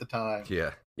cool at the time. Yeah.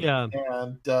 Yeah.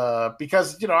 And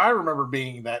because, I remember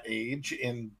being that age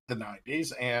in the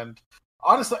 90s. And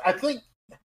honestly, I think,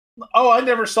 I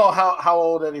never saw how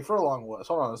old Eddie Furlong was.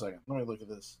 Hold on a second. Let me look at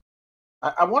this.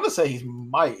 I want to say he's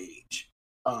my age.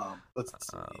 Let's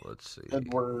see.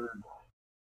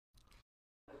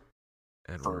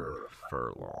 Edward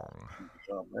Furlong.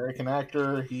 American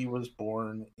actor. He was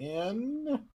born in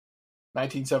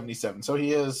 1977. So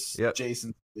he is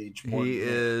Jason's age. He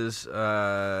is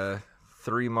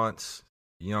 3 months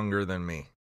younger than me.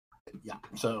 Yeah.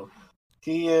 So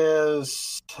he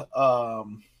is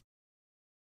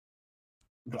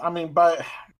I mean, by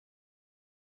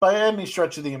any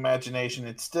stretch of the imagination,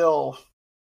 it still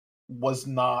was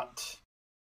not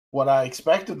what I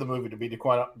expected the movie to be,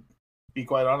 to be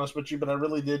quite honest with you, but I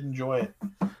really did enjoy it.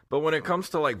 But when it comes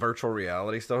to virtual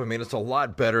reality stuff, I mean, it's a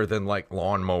lot better than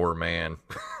Lawnmower Man.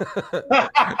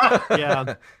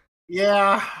 Yeah.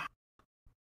 Yeah.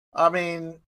 I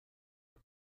mean,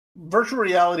 virtual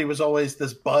reality was always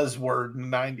this buzzword in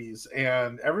the 90s,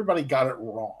 and everybody got it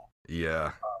wrong.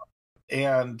 Yeah.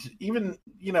 And even,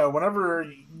 whenever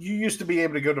you used to be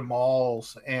able to go to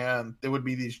malls and there would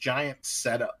be these giant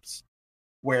setups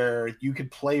where you could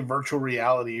play virtual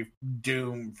reality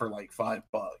Doom for like $5.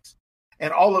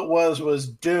 And all it was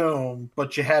Doom,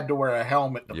 but you had to wear a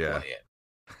helmet to play it.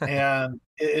 And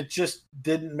it just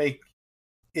didn't make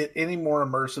it any more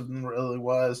immersive than it really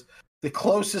was. The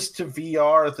closest to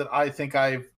VR that I think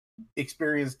I've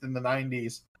experienced in the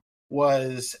 90s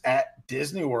was at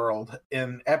Disney World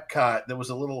in Epcot. There was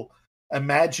a little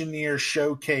Imagineer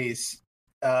showcase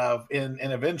in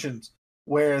Inventions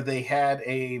where they had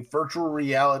a virtual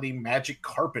reality magic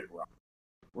carpet ride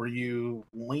where you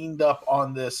leaned up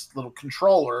on this little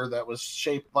controller that was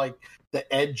shaped like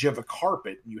the edge of a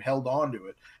carpet. And you held onto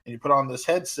it and you put on this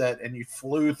headset and you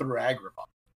flew through Agrabah.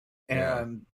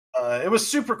 And it was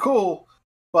super cool,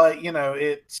 but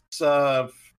it's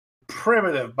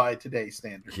primitive by today's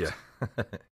standards. Yeah.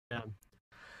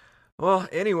 Well,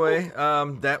 anyway,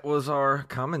 that was our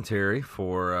commentary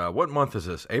for what month is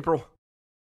this? April?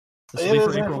 It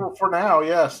is April for now,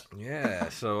 yes. Yeah,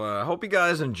 so I hope you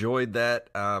guys enjoyed that.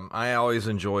 I always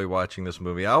enjoy watching this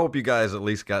movie. I hope you guys at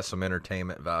least got some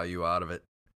entertainment value out of it.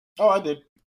 Oh, I did.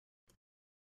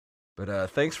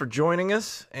 But thanks for joining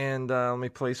us, and let me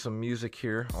play some music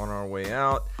here on our way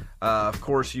out. Of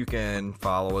course, you can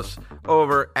follow us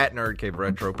over at Nerd Cave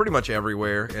Retro, pretty much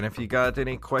everywhere. And if you got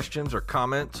any questions or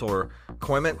comments or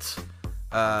comments,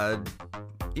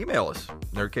 email us,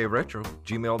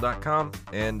 nerdcaveretro@gmail.com,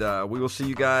 and we will see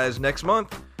you guys next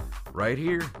month right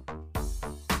here.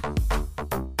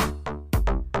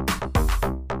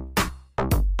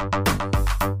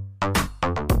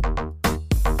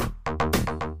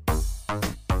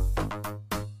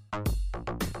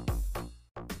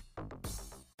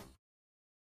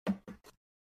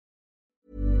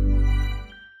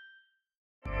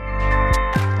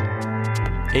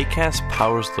 Acast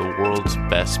powers the world's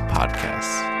best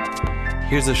podcasts.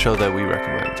 Here's a show that we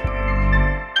recommend.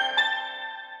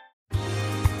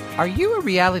 Are you a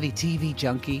reality TV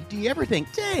junkie? Do you ever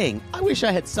think, dang, I wish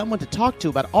I had someone to talk to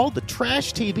about all the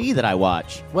trash TV that I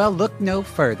watch? Well, look no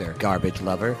further, garbage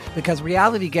lover, because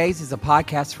Reality Gaze is a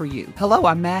podcast for you. Hello,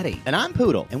 I'm Maddie. And I'm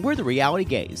Poodle, and we're the Reality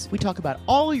Gaze. We talk about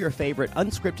all your favorite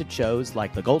unscripted shows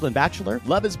like The Golden Bachelor,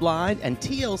 Love is Blind, and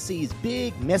TLC's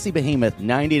big, messy behemoth,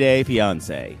 90 Day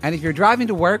Fiancé. And if you're driving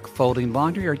to work, folding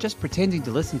laundry, or just pretending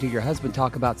to listen to your husband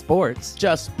talk about sports,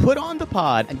 just put on the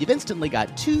pod, and you've instantly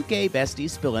got two gay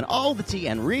besties spilling all the tea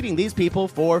and reading these people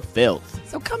for filth.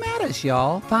 So come at us,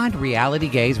 y'all. Find Reality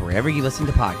Gaze wherever you listen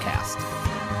to podcasts.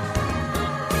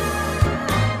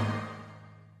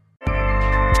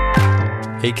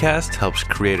 Acast helps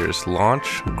creators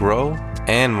launch, grow,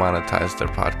 and monetize their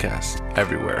podcasts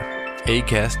everywhere.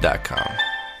 Acast.com.